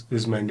problem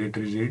is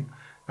mandatory read.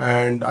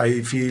 And I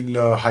feel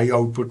high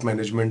output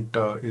management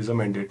is a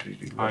mandatory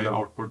read. High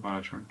output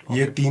management,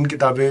 ये 3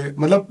 किताबें,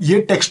 मतलब ये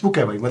टेक्स्ट बुक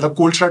है भाई. मतलब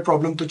कोल्ड स्टार्ट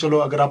प्रॉब्लम तो चलो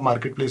अगर आप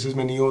मार्केट प्लेसेस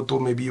में नहीं हो तो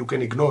may be you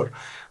can ignore,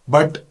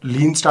 but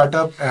lean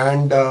startup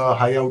and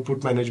high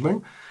output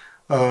management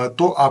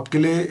तो आपके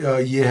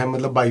लिए ये है,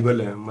 मतलब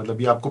बाइबल है.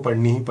 मतलब ये आपको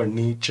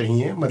पढ़नी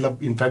चाहिए. मतलब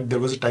in fact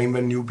there was a time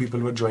when new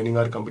people were joining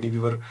our company, we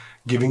were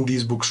giving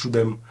these books to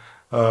them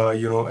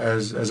you know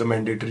as a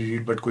mandatory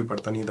read, but कोई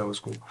पढ़ता नहीं था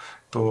उसको.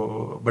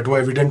 तो बट वो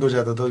एविडेंट हो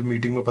जाता था,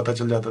 मीटिंग में पता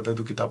चल जाता था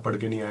तो किताब पढ़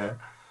के नहीं आया.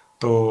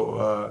 तो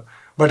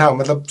बट हाँ,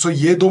 मतलब सो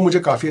ये 2 मुझे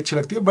काफ़ी अच्छी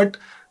लगती है. But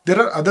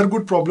there are other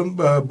good problem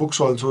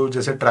books also,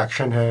 जैसे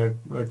ट्रैक्शन है.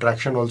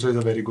 Traction also is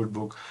a very good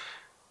book.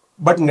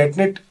 But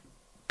net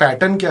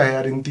pattern क्या है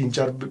यार इन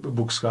 3-4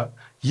 बुक्स का,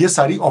 ये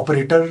सारी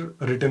ऑपरेटर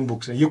रिटन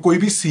बुक्स हैं. ये कोई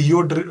भी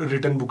सीईओ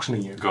रिटन बुक्स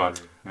नहीं है,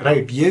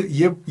 राइट.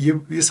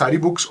 ये सारी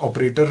बुक्स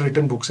ऑपरेटर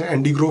रिटन बुक्स हैं.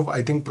 Andy Grove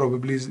I think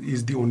probably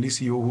is the only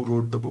CEO who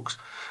wrote the books,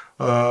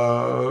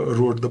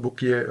 wrote the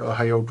book ये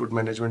हाई आउटपुट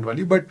मैनेजमेंट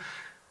वाली. बट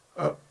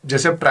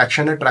जैसे अब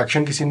ट्रैक्शन है,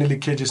 ट्रैक्शन किसी ने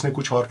लिखी है जिसने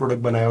कुछ और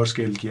प्रोडक्ट बनाया और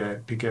स्केल किया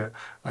है, ठीक है.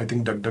 आई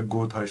थिंक डक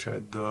गो था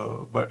शायद.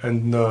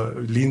 And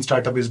lean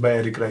startup is by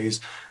Eric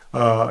Ries.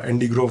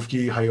 Andy Grove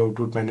की हाई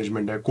आउटपुट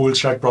मैनेजमेंट है. Cold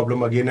start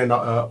problem again an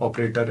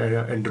operator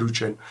Andrew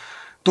Chen.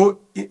 तो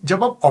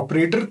जब आप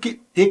ऑपरेटर की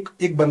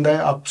एक बंदा है,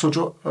 आप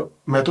सोचो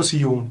मैं तो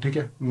सीईओ हूँ, ठीक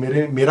है.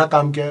 मेरा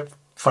काम क्या है?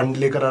 फंड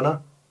लेकर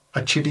आना,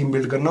 अच्छी टीम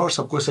बिल्ड करना और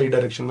सबको सही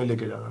डायरेक्शन में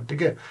लेके जाना,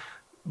 ठीक है.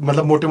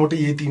 मतलब मोटे मोटे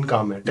ये 3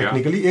 काम है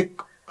टेक्निकली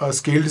एक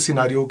स्केल्ड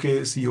सिनारियो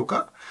के सीईओ का.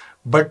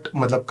 बट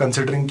मतलब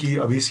कंसिडरिंग की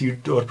अभी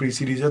सीड और प्री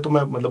सीरीज है तो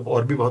मैं मतलब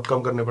और भी बहुत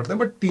कम करने पड़ते हैं,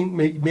 बट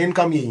 3 मेन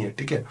काम यही है,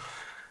 ठीक है.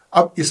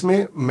 अब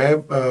इसमें मैं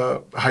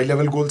हाई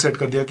लेवल गोल सेट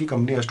कर दिया कि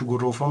company has to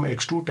grow from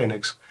X to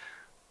 10X.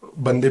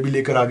 बंदे भी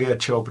लेकर आ गए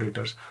अच्छे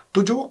ऑपरेटर्स.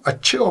 तो जो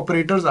अच्छे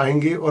ऑपरेटर्स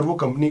आएंगे और वो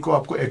कंपनी को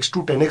आपको X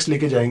to 10X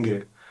लेके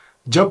जाएंगे,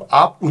 जब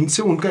आप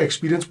उनसे उनका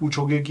एक्सपीरियंस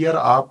पूछोगे कि यार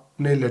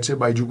आपने लेट्स से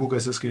बाइजू को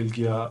कैसे स्केल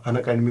किया,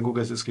 अनअकैडमी को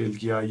कैसे स्केल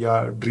किया,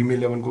 या ड्रीम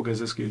इलेवन को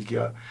कैसे स्केल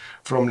किया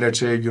फ्रॉम लेट्स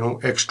से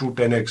एक्स टू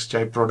 10x,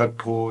 चाहे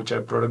प्रोडक्ट हो,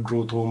 चाहे प्रोडक्ट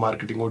ग्रोथ हो,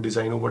 मार्केटिंग हो,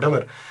 डिजाइन हो, वट,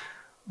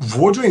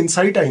 वो जो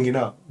इंसाइट आएंगी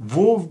ना,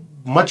 वो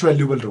मच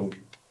वैल्यूबल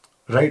रहेंगी,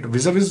 राइट।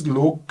 विज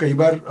लोग कई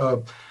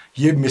बार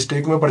ये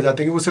मिस्टेक में पड़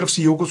जाते हैं कि वो सिर्फ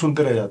सीईओ को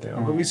सुनते रह जाते हैं।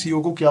 अब अभी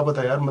सीईओ को क्या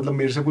पता यार, मतलब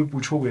मेरे से कोई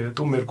पूछोगे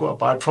तो मेरे को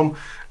apart from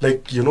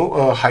like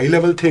high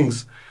level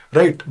things,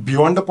 right,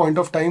 beyond the point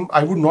of time I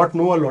would not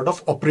know a lot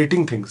of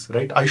operating things,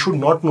 right, I should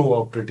not know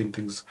operating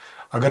things।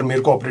 अगर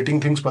मेरे को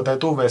operating things पता है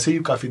तो वैसे ही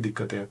काफ़ी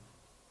दिक्कतें हैं।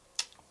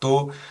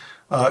 तो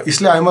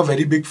इसलिए I am a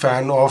very big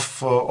fan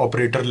of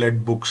operator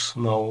led books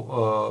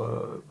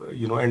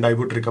now, and I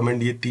would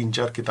recommend ये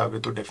 3-4 किताबें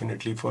तो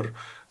definitely for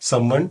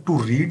someone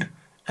to read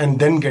and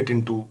then get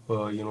into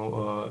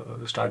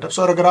startups.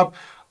 और अगर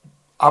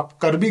आप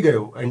कर भी गए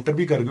हो, एंटर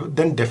भी कर गए हो,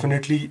 then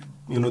definitely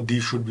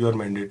these should be your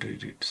mandatory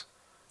reads.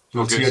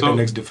 You'll Okay, see a so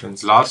 10x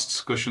difference. last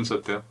question,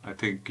 Satya. I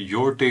think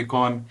your take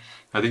on,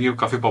 I think ये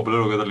काफी पॉपुलर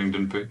हो गया था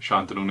लिंक्डइन पे,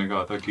 शांतनु ने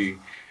कहा था कि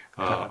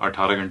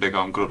 18 घंटे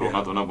काम करो,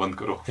 रोना धोना बंद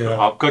करो। तो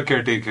आपका क्या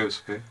टेक है उस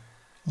पे?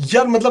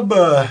 यार मतलब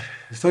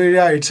so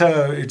yeah,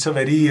 it's a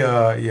very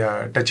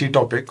touchy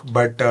topic,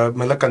 but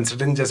मतलब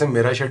कंसिडरिंग जैसे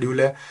मेरा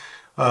शेड्यूल है,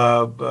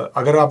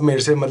 अगर आप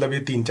मेरे से मतलब ये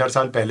 3-4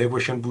 साल पहले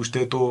क्वेश्चन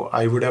पूछते तो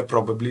I would have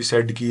probably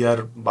said कि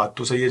यार बात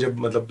तो सही है,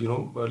 जब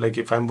मतलब like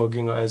if I am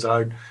working as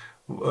hard,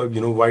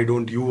 why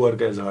don't you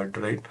work as hard,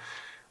 right.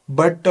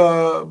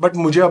 But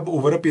मुझे अब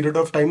over a period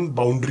of time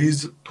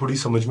boundaries थोड़ी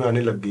समझ में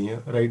आने लग गई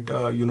हैं, right.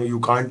 You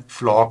can't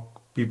flock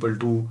people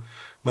to,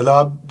 मतलब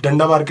आप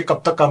डंडा मार के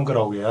कब तक काम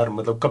कराओगे यार,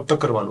 मतलब कब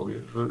तक करवा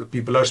लोगे।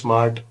 People are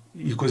smart,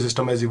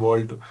 ecosystem has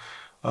evolved,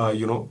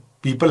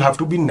 people have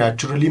to be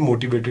naturally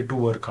motivated to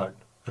work hard,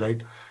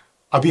 right.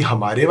 अभी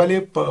हमारे वाले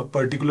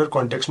पर्टिकुलर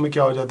कॉन्टेक्स्ट में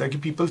क्या हो जाता है कि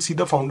people see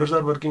the founders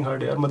are working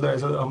hard, यार मतलब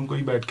ऐसा हम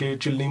कोई बैठ के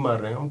चिल नहीं मार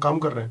रहे हैं, हम काम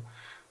कर रहे हैं।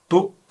 तो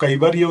कई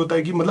बार ये होता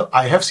है कि मतलब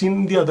I have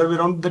seen the other way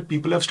around that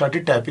people have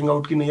started tapping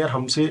out कि नहीं यार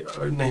हमसे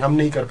नहीं, हम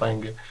नहीं कर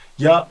पाएंगे,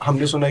 या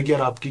हमने सुना है कि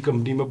यार आपकी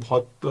कंपनी में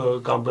बहुत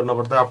काम करना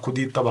पड़ता है, आप खुद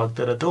ही इतना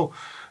भागते रहते हो,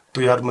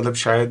 तो यार मतलब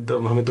शायद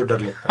हमें तो डर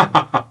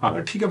लगता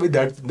है। ठीक है भाई,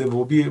 दैट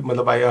वो भी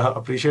मतलब I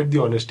appreciate the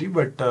honesty,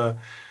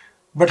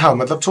 but हाँ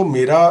मतलब सो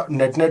मेरा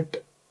नेट नेट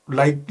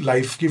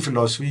लाइफ की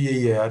फिलॉसफी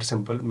यही है यार,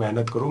 सिंपल,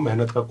 मेहनत करो,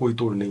 मेहनत का कोई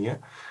तोड़ नहीं है,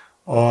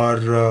 और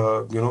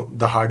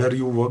the harder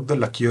you work the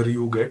luckier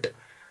you get.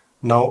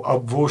 Now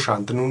अब वो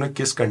शांतनु ने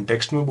किस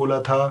कंटेक्स्ट में बोला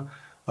था,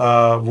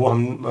 वो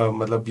हम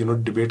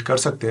मतलब डिबेट कर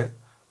सकते हैं।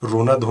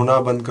 रोना धोना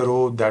बंद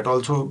करो, दैट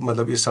ऑल्सो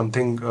मतलब is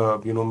something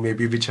may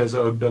be which has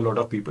अर्क्ड a lot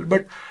of people,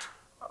 but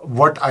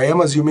what I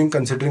am assuming,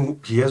 considering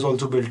he has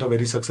also built a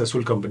very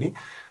successful company,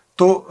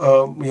 तो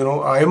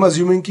I am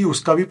assuming कि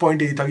उसका भी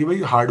पॉइंट यही था कि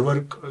भाई hard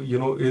work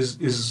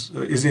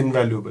is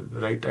invaluable,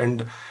 right,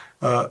 and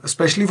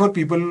specially for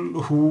people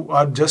who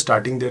are just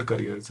starting their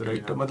careers,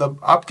 right. मतलब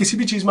आप किसी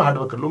भी चीज में हार्ड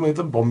वर्क कर लो,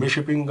 मतलब बॉम्बे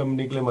शिपिंग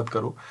कंपनी के लिए मत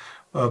करो,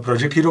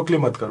 प्रोजेक्ट हीरो के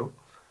लिए मत करो,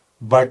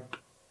 but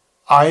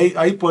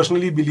I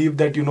personally believe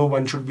that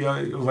one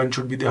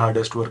should be the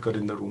hardest worker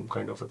in the room,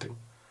 kind of a thing,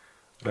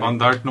 right? On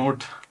that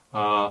note,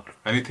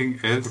 anything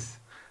else?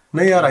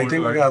 नहीं यार, I you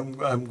think want to add?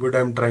 I'm good.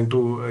 I'm trying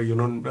to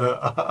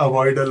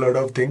avoid a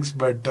lot of things,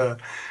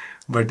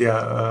 but yeah.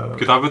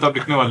 किताबें तो आप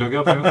लिखने वाले हो क्या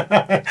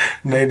अपने?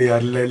 नहीं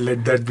यार,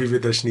 let that be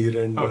with Ashneer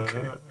and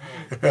Okay.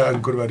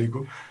 अंकुर वारी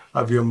को।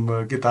 अभी हम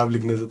किताब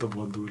लिखने से तो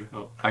बहुत दूर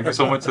है। Thank you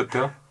so much,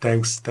 Satya.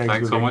 Thanks Thanks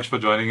so Vivek. much for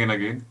joining in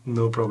again.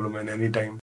 No problem, man, anytime.